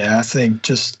said. Yeah, I think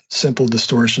just simple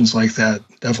distortions like that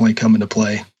definitely come into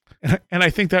play. And I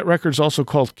think that record's also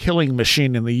called Killing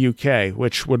Machine in the UK,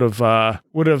 which would have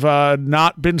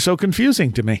not been so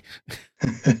confusing to me.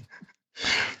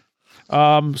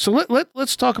 So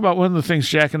let's talk about one of the things,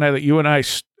 Jack and I, that you and I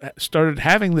started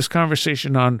having this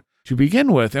conversation on to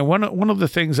begin with. And one of the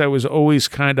things I was always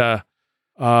kind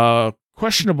of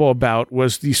questionable about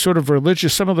was the sort of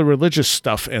some of the religious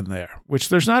stuff in there, which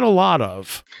there's not a lot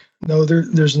of. No,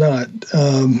 there's not.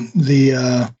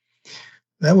 That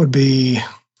would be,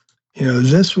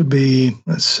 this would be,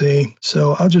 let's see.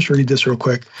 So I'll just read this real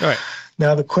quick. All right.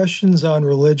 Now, the questions on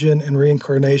religion and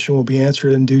reincarnation will be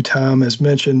answered in due time. As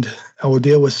mentioned, I will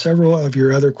deal with several of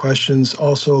your other questions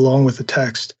also along with the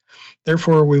text.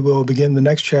 Therefore, we will begin the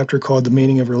next chapter called The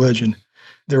Meaning of Religion.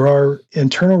 There are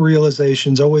internal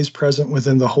realizations always present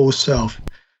within the whole self.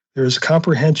 There is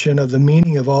comprehension of the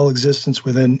meaning of all existence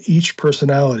within each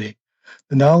personality.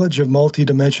 The knowledge of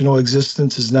multidimensional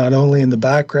existence is not only in the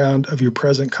background of your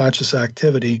present conscious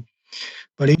activity,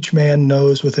 but each man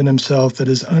knows within himself that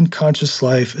his unconscious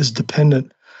life is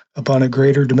dependent upon a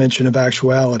greater dimension of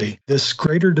actuality. This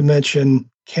greater dimension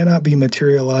cannot be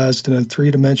materialized in a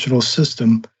three-dimensional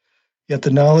system, yet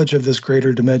the knowledge of this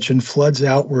greater dimension floods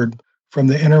outward from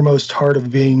the innermost heart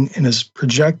of being and is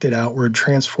projected outward,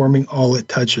 transforming all it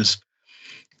touches.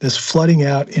 This flooding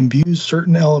out imbues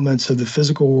certain elements of the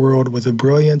physical world with a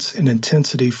brilliance and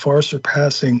intensity far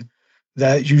surpassing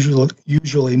that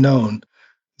usually known.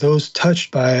 those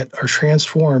touched by it are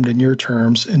transformed, in your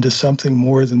terms, into something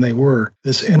more than they were.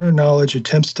 This inner knowledge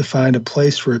attempts to find a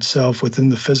place for itself within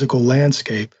the physical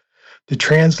landscape, to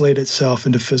translate itself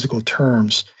into physical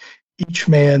terms. Each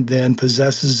man then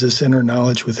possesses this inner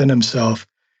knowledge within himself,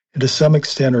 and to some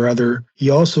extent or other, he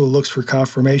also looks for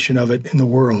confirmation of it in the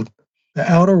world. The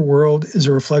outer world is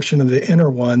a reflection of the inner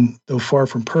one, though far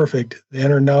from perfect. The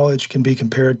inner knowledge can be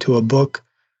compared to a book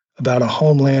about a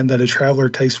homeland that a traveler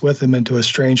takes with him into a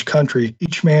strange country.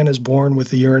 Each man is born with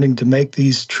the yearning to make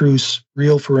these truths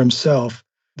real for himself,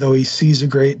 though he sees a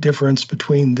great difference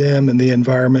between them and the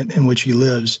environment in which he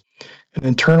lives. An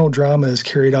internal drama is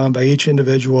carried on by each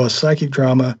individual, a psychic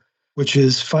drama, which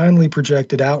is finally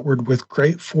projected outward with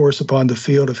great force upon the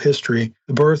field of history.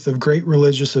 The birth of great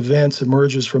religious events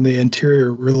emerges from the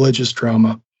interior religious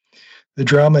drama. The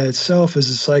drama itself is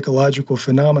a psychological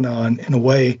phenomenon, in a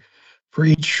way, for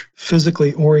each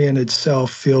physically oriented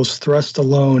self feels thrust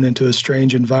alone into a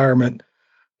strange environment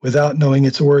without knowing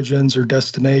its origins or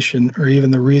destination or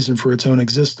even the reason for its own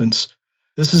existence.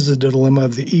 This is the dilemma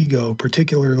of the ego,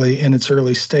 particularly in its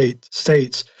early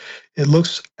states. It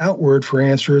looks outward for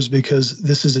answers because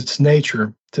this is its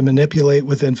nature, to manipulate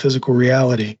within physical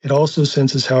reality. It also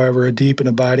senses, however, a deep and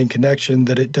abiding connection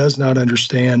that it does not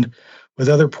understand with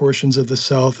other portions of the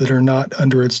self that are not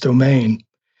under its domain.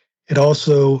 It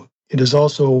is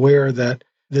also aware that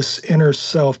this inner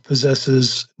self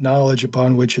possesses knowledge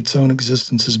upon which its own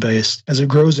existence is based. As it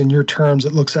grows in your terms,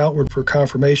 it looks outward for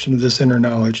confirmation of this inner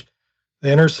knowledge.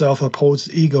 The inner self upholds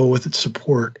the ego with its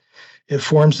support. It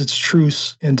forms its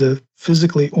truths into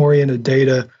physically oriented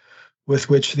data with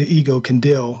which the ego can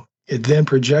deal. It then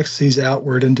projects these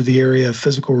outward into the area of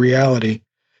physical reality.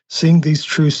 Seeing these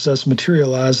truths thus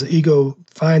materialize, the ego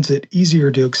finds it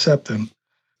easier to accept them.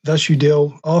 Thus you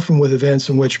deal often with events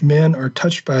in which men are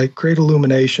touched by great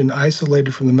illumination,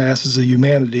 isolated from the masses of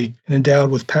humanity, and endowed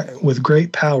with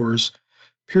great powers,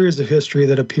 periods of history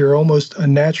that appear almost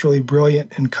unnaturally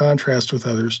brilliant in contrast with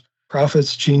others,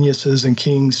 prophets, geniuses, and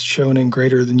kings shown in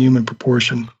greater than human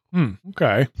proportion.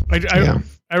 Okay.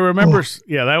 I remember,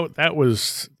 that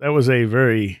was a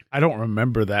very, I don't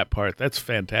remember that part. That's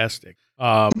fantastic.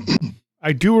 I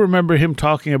do remember him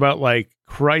talking about like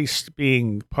Christ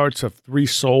being parts of three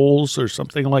souls or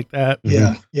something like that.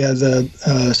 Yeah.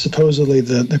 The supposedly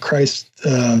the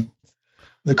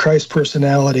Christ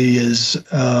personality is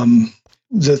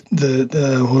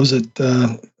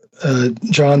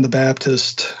John the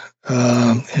Baptist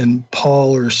and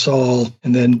Paul or Saul,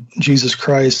 and then Jesus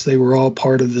Christ. They were all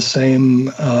part of the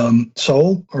same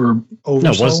soul or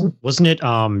oversoul. No, wasn't it?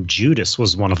 Judas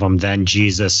was one of them. Then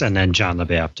Jesus, and then John the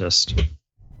Baptist.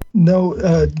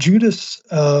 No, Judas.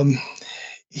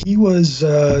 He was.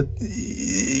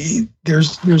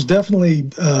 There's definitely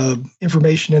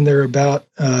information in there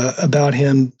about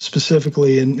him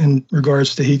specifically in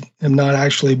regards to him not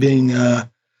actually being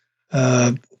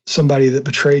somebody that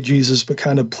betrayed Jesus, but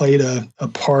kind of played a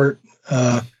part.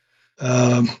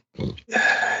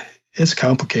 It's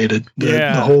complicated.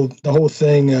 The whole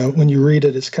thing. When you read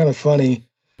it, it's kind of funny.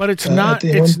 But it's not.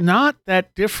 It's not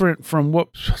that different from what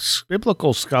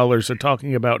biblical scholars are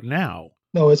talking about now.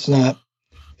 No, it's not.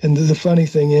 And the funny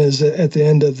thing is, that at the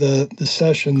end of the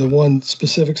session, the one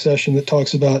specific session that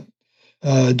talks about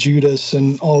Judas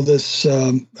and all this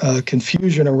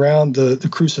confusion around the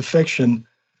crucifixion,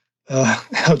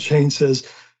 how Jane says,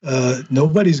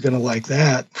 nobody's going to like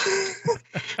that,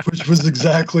 which was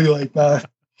exactly like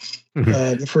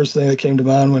the first thing that came to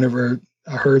mind whenever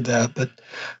I heard that. But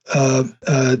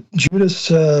Judas,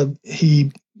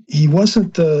 he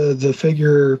wasn't the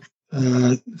figure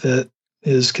that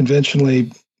is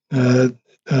conventionally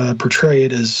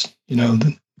portrayed as,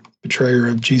 the betrayer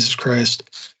of Jesus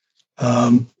Christ.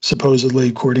 Supposedly,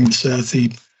 according to Seth,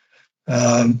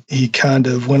 he kind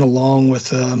of went along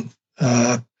with.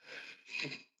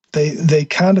 They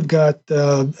kind of got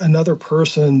another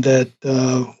person that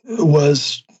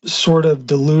was sort of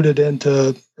deluded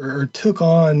into or took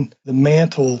on the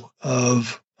mantle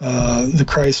of the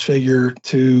Christ figure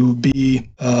to be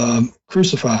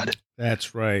crucified.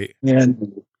 That's right.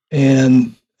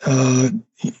 And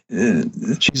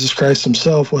Jesus Christ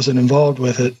himself wasn't involved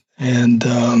with it. And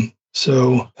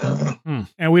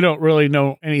and we don't really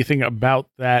know anything about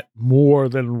that more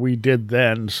than we did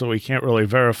then, so we can't really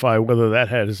verify whether that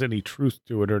has any truth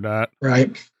to it or not.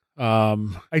 Right.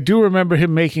 I do remember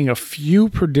him making a few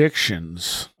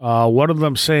predictions. One of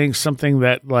them saying something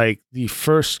that like the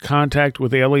first contact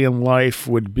with alien life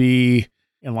would be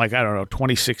in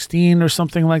 2016 or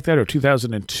something like that, or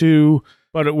 2002,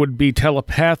 but it would be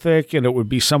telepathic and it would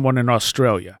be someone in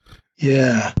Australia.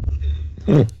 Yeah.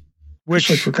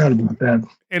 which I forgot about that.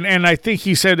 And I think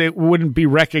he said it wouldn't be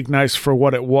recognized for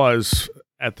what it was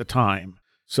at the time.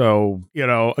 So,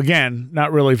 again,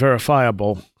 not really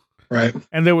verifiable. Right.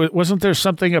 And wasn't there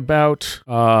something about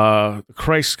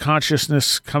Christ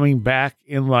consciousness coming back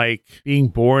in being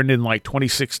born in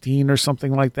 2016 or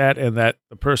something like that, and that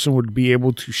the person would be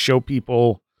able to show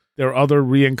people their other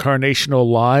reincarnational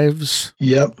lives?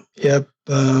 Yep.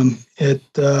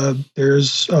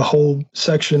 There's a whole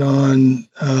section on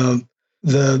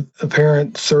the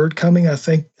apparent third coming. I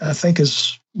think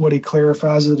is what he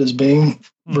clarifies it as being.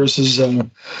 Versus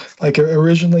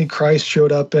originally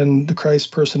the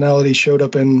Christ personality showed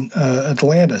up in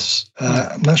Atlantis.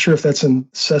 I'm not sure if that's in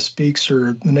Seth Speaks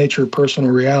or The Nature of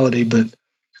Personal Reality, but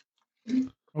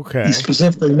okay, he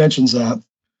specifically mentions that.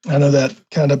 I know that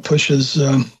kind of pushes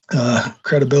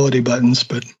credibility buttons,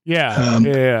 but yeah,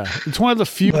 it's one of the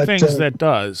few things that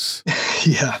does.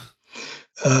 Yeah,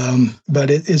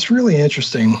 but it's really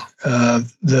interesting,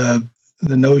 the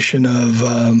notion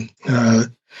of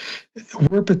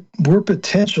we're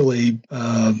potentially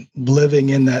living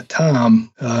in that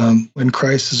time when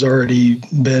Christ has already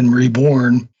been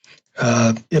reborn,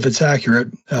 if it's accurate.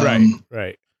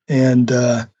 Right. And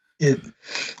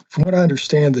from what I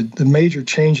understand, the major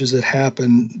changes that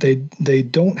happen, they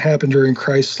don't happen during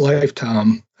Christ's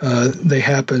lifetime. They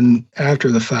happen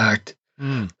after the fact.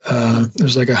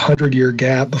 There's like 100-year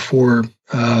gap before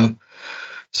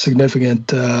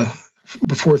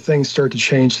before things start to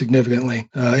change significantly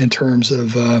in terms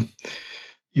of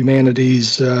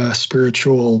humanity's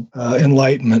spiritual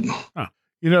enlightenment. Huh.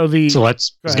 So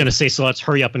let's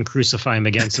hurry up and crucify him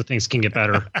again so things can get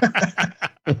better.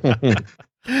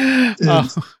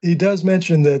 He does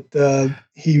mention that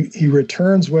he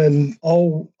returns when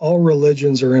all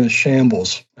religions are in a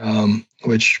shambles,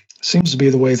 which seems to be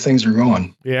the way things are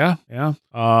going. Yeah.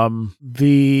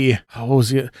 The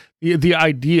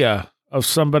idea of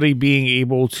somebody being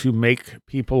able to make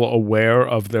people aware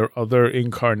of their other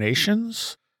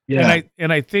incarnations. Yeah.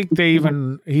 And I think he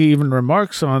even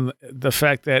remarks on the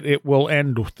fact that it will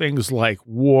end things like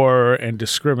war and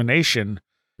discrimination,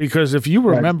 because if you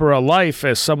remember a life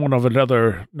as someone of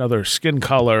another skin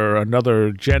color,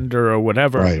 another gender or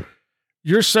whatever,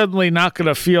 you're suddenly not going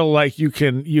to feel like you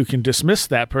can dismiss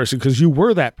that person because you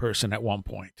were that person at one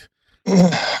point.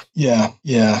 Yeah.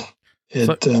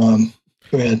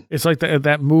 Go ahead. It's like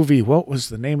that movie. What was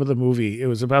the name of the movie? It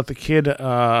was about the kid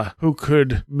who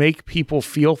could make people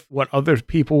feel what other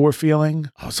people were feeling.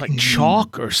 Oh, it's like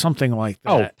chalk or something like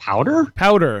that. Oh, powder?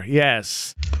 Powder,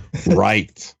 yes.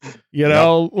 Right.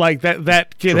 Like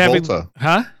that kid Travolta.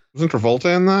 Huh? Wasn't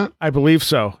Travolta in that? I believe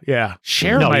so, yeah.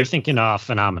 You're thinking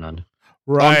Phenomenon.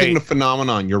 Right. I'm thinking of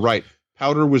Phenomenon. You're right.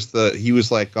 Powder was he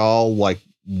was like all like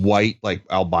white, like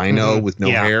albino with no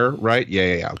hair, right?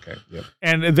 Yeah. Okay. Yeah.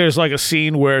 And there's like a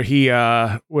scene where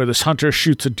where this hunter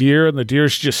shoots a deer and the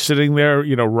deer's just sitting there,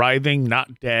 writhing,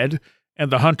 not dead.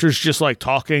 And the hunter's just like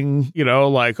talking,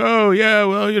 like, oh yeah,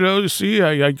 well, you see,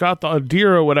 I got the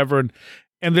deer or whatever.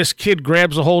 And this kid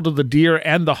grabs a hold of the deer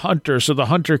and the hunter. So the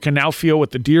hunter can now feel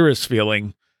what the deer is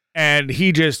feeling. And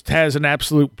he just has an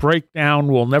absolute breakdown,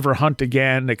 will never hunt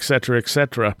again, et cetera, et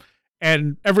cetera.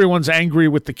 And everyone's angry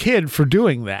with the kid for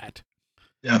doing that.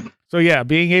 Yeah. So yeah,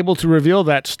 being able to reveal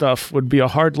that stuff would be a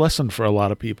hard lesson for a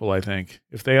lot of people, I think,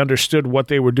 if they understood what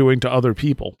they were doing to other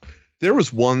people. There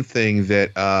was one thing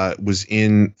that was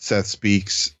in Seth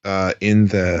Speaks in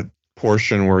the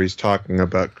portion where he's talking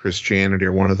about Christianity,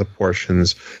 or one of the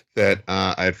portions that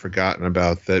I had forgotten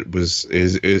about that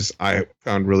is I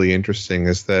found really interesting,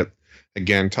 is that,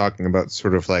 again, talking about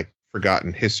sort of like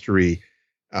forgotten history.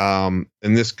 And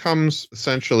this comes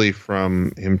essentially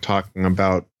from him talking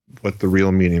about what the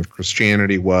real meaning of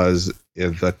Christianity was,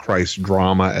 the Christ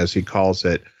drama, as he calls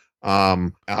it,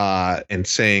 and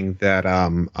saying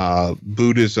that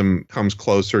Buddhism comes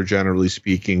closer, generally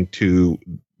speaking, to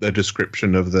the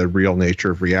description of the real nature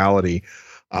of reality.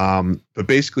 But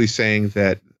basically saying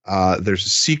that there's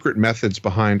secret methods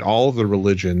behind all of the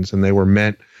religions, and they were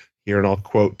meant, here, and I'll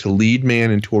quote, to lead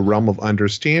man into a realm of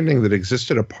understanding that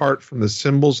existed apart from the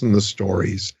symbols and the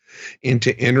stories,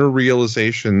 into inner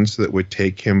realizations that would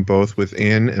take him both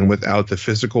within and without the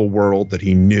physical world that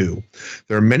he knew.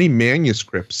 There are many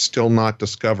manuscripts still not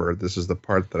discovered. This is the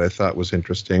part that I thought was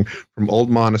interesting, from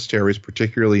old monasteries,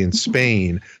 particularly in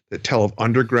Spain, that tell of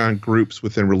underground groups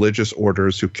within religious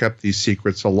orders who kept these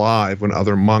secrets alive when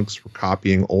other monks were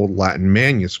copying old Latin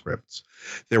manuscripts.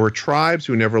 There were tribes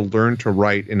who never learned to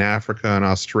write in Africa and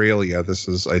Australia. This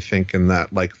is, I think, in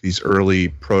that, like, these early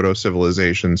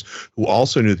proto-civilizations, who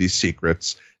also knew these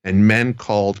secrets, and men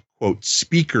called, quote,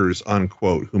 speakers,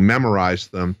 unquote, who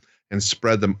memorized them and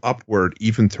spread them upward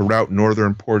even throughout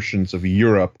northern portions of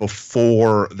Europe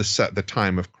before the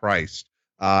time of Christ.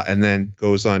 And then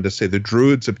goes on to say the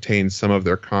Druids obtained some of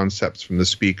their concepts from the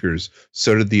speakers.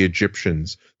 So did the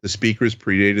Egyptians. The speakers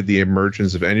predated the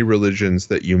emergence of any religions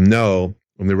that you know,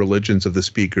 when the religions of the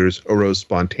speakers arose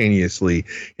spontaneously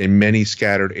in many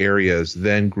scattered areas,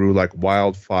 then grew like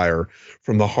wildfire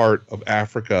from the heart of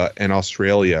Africa and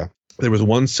Australia. There was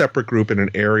one separate group in an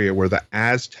area where the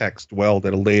Aztecs dwelled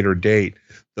at a later date,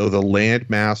 though the land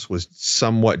mass was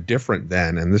somewhat different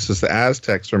then. And this is the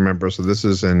Aztecs, remember, so this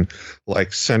is in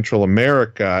like Central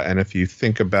America. And if you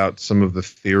think about some of the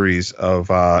theories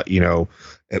of,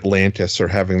 Atlantis or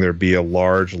having there be a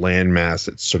large landmass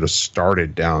that sort of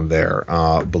started down there,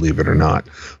 believe it or not.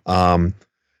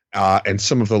 And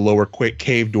some of the lower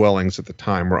cave dwellings at the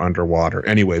time were underwater.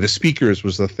 Anyway, the speakers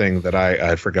was the thing that I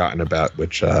had forgotten about,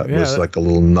 which was like a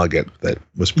little nugget that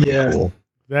was pretty cool.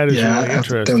 That is really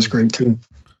interesting. That was great too.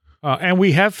 And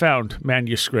we have found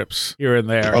manuscripts here and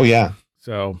there. Oh, yeah.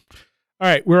 So, all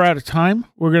right, we're out of time.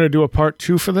 We're going to do a part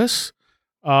 2 for this.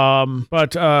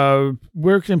 But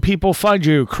where can people find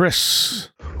you, Chris?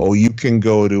 Oh, you can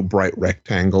go to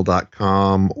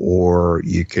brightrectangle.com or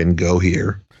you can go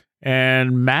here.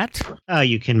 And Matt?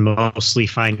 You can mostly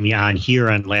find me on here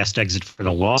on Last Exit for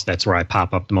the Lost. That's where I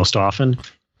pop up the most often.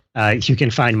 You can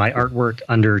find my artwork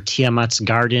under Tiamat's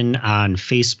Garden on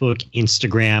Facebook,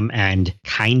 Instagram, and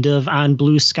kind of on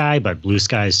Blue Sky, but Blue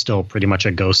Sky is still pretty much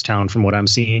a ghost town from what I'm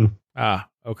seeing. Ah,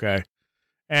 okay.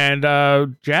 And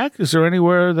Jack, is there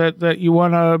anywhere that you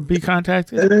want to be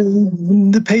contacted?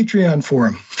 The Patreon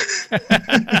forum.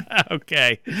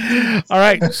 Okay. All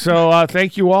right. So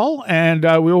thank you all, and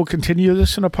we will continue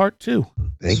this in a part 2.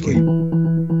 Thank you.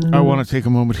 I want to take a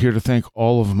moment here to thank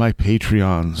all of my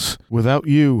Patreons. Without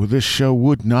you, this show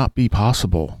would not be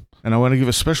possible. And I want to give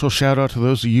a special shout out to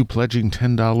those of you pledging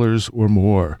 $10 or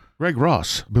more. Greg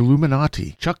Ross,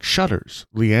 Beluminati, Chuck Shutters,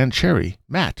 Leanne Cherry,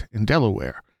 Matt in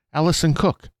Delaware, Allison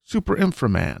Cook, Super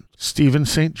Inframan, Stephen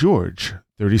St. George,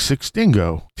 36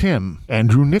 Dingo, Tim,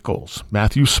 Andrew Nichols,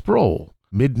 Matthew Sproul,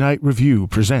 Midnight Review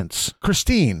presents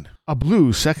Christine, a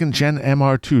blue second-gen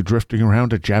MR2 drifting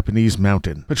around a Japanese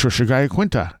mountain, Patricia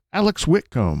Giaquinta, Alex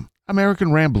Whitcomb,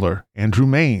 American Rambler, Andrew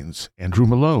Maines, Andrew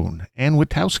Malone, Ann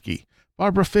Witowski,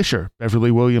 Barbara Fisher,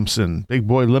 Beverly Williamson, Big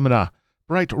Boy Limina,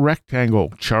 Bright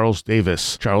Rectangle, Charles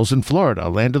Davis, Charles in Florida,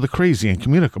 Land of the Crazy and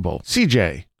Communicable,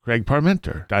 CJ, Craig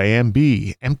Parmenter, Diane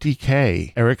B.,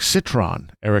 MTK, Eric Citron,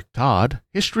 Eric Todd,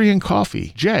 History and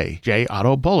Coffee, J.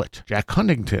 Otto Bullitt, Jack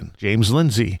Huntington, James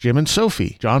Lindsay, Jim and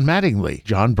Sophie, John Mattingly,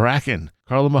 John Bracken,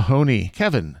 Carla Mahoney,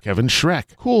 Kevin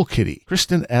Schreck, Cool Kitty,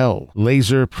 Kristen L.,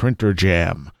 Laser Printer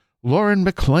Jam, Lauren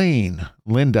McLean,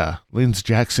 Linda, Linz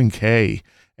Jackson K.,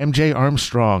 MJ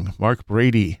Armstrong, Mark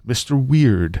Brady, Mr.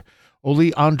 Weird,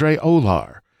 Oli Andre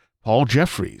Olar, Paul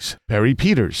Jeffries, Perry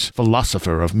Peters,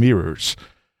 Philosopher of Mirrors,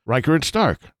 Riker and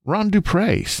Stark, Ron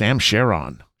Dupre, Sam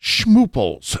Sharon,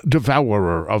 Schmooples,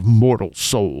 Devourer of Mortal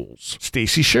Souls,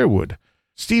 Stacy Sherwood,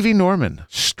 Stevie Norman,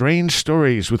 Strange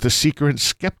Stories with the Seeker and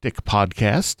Skeptic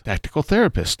podcast, Tactical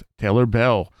Therapist, Taylor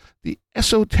Bell, the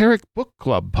Esoteric Book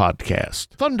Club podcast,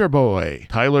 Thunderboy,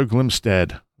 Tyler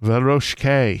Glimstead, Verosh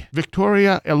K,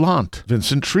 Victoria Elant,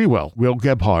 Vincent Trewell, Will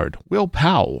Gebhard, Will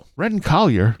Powell, Ren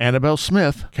Collier, Annabelle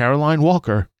Smith, Caroline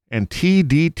Walker, and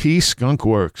TDT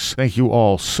Skunkworks. Thank you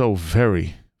all so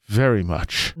very, very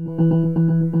much.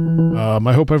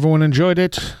 I hope everyone enjoyed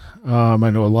it. I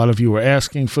know a lot of you were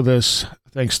asking for this.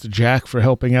 Thanks to Jack for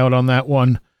helping out on that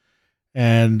one.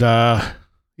 And like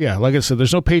I said,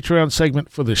 there's no Patreon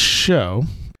segment for this show.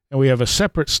 And we have a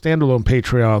separate standalone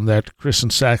Patreon that Chris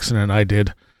and Saxon and I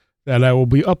did that I will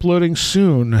be uploading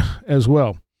soon as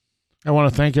well. I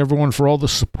want to thank everyone for all the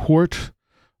support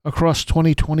across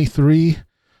 2023.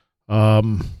 I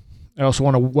also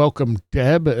want to welcome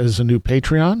Deb as a new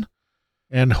Patreon,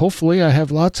 and hopefully I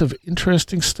have lots of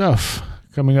interesting stuff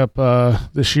coming up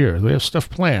this year. We have stuff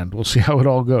planned. We'll see how it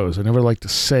all goes. I never like to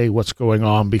say what's going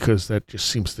on because that just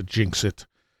seems to jinx it.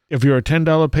 If you're a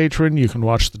 $10 patron, you can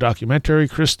watch the documentary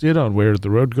Chris did on Where Did the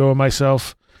Road Go and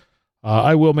myself.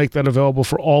 I will make that available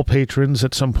for all patrons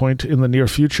at some point in the near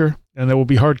future, and there will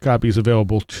be hard copies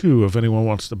available too if anyone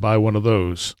wants to buy one of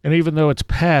those. And even though it's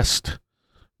past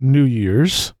New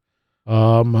Year's,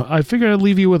 I figured I'd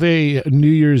leave you with a New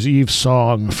Year's Eve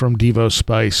song from Devo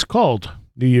Spice called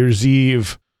New Year's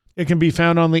Eve. It can be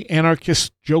found on the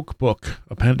Anarchist Joke Book,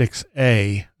 Appendix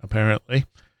A, apparently,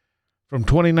 from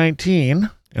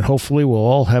 2019, and hopefully we'll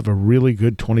all have a really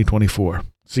good 2024.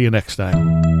 See you next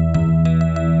time.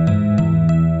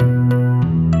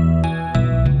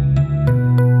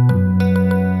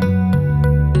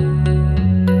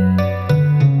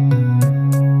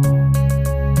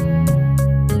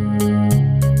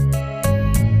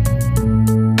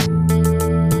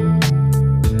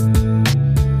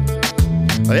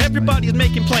 Everybody's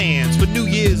making plans for New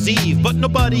Year's Eve, but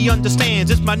nobody understands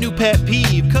it's my new pet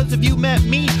peeve. Cause if you met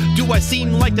me, do I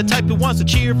seem like the type who wants to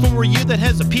cheer for a year that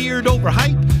has appeared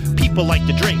overhyped? People like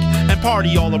to drink and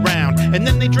party all around, and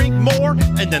then they drink more,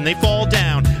 and then they fall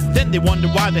down. Then they wonder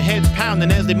why their head's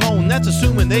pounding as they moan. That's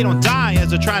assuming they don't die as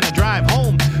they're trying to drive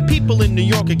home. People in New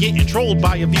York are getting trolled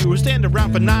by a viewer. Stand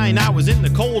around for 9 hours in the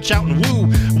cold shouting woo,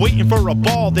 waiting for a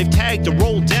ball they've tagged to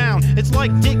roll down. It's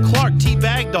like Dick Clark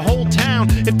teabagged the whole town.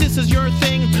 If this is your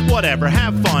thing, whatever,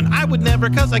 have fun. I would never,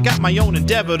 cause I got my own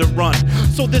endeavor to run.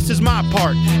 So this is my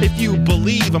part. If you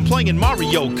believe I'm playing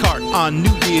Mario Kart on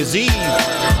New Year's Eve.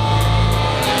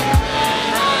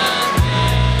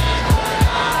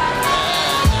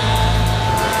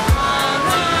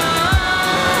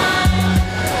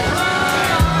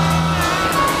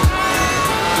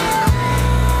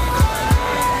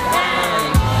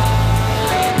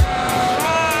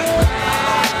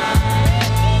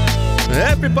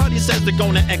 Everybody says they're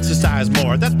gonna exercise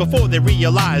more. That's before they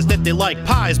realize that they like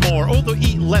pies more. Or they'll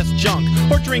eat less junk,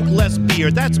 or drink less beer.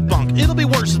 That's bunk. It'll be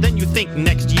worse than you think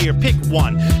next year. Pick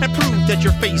one, and prove that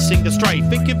you're facing the strife.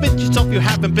 And convince yourself you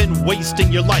haven't been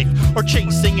wasting your life, or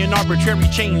chasing an arbitrary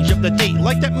change of the date,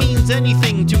 like that means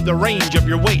anything to the range of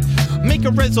your weight. Make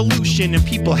a resolution and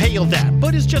people hail that,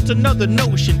 but it's just another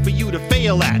notion for you to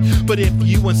fail at. But if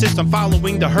you insist on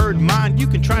following the herd mind, you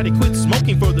can try to quit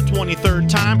smoking for the 23rd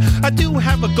time. I do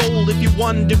have a goal, if you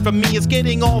wonder, for me, is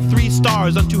getting all 3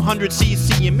 stars on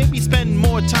 200cc, and maybe spend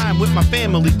more time with my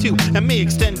family too, and may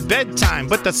extend bedtime,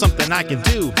 but that's something I can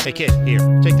do. Hey kid,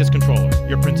 here, take this controller.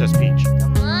 You're Princess Peach.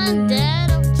 Come on, Dad,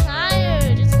 I'm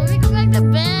tired. Just let me go back to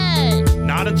bed.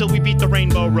 Not until we beat the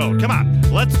Rainbow Road. Come on,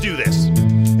 let's do this.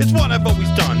 It's what I've always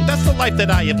done, that's the life that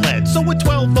I have led. So at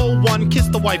 12:01, kiss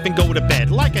the wife and go to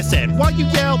bed. Like I said, while you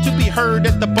yell to be heard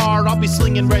at the bar, I'll be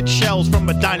slinging red shells from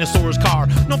a dinosaur's car.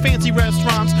 No fancy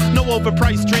restaurants, no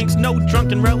overpriced drinks, no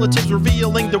drunken relatives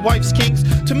revealing their wife's kinks.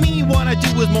 To me, what I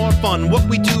do is more fun. What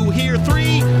we do here,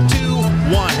 3, 2,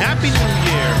 1. Happy New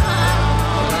Year.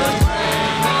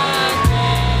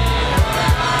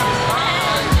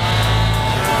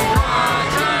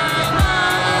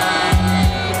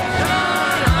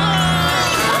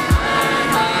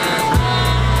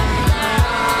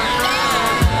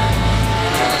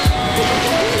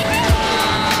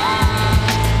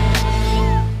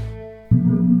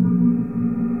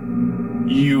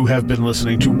 You have been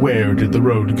listening to Where Did the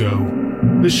Road Go?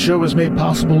 This show is made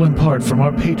possible in part from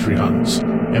our Patreons,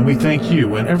 and we thank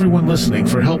you and everyone listening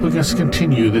for helping us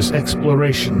continue this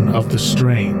exploration of the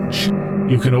strange.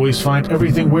 You can always find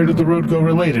everything Where Did the Road Go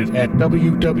related at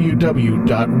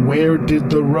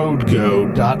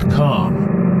www.wheredidtheroadgo.com.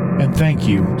 And thank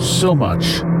you so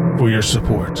much for your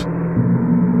support.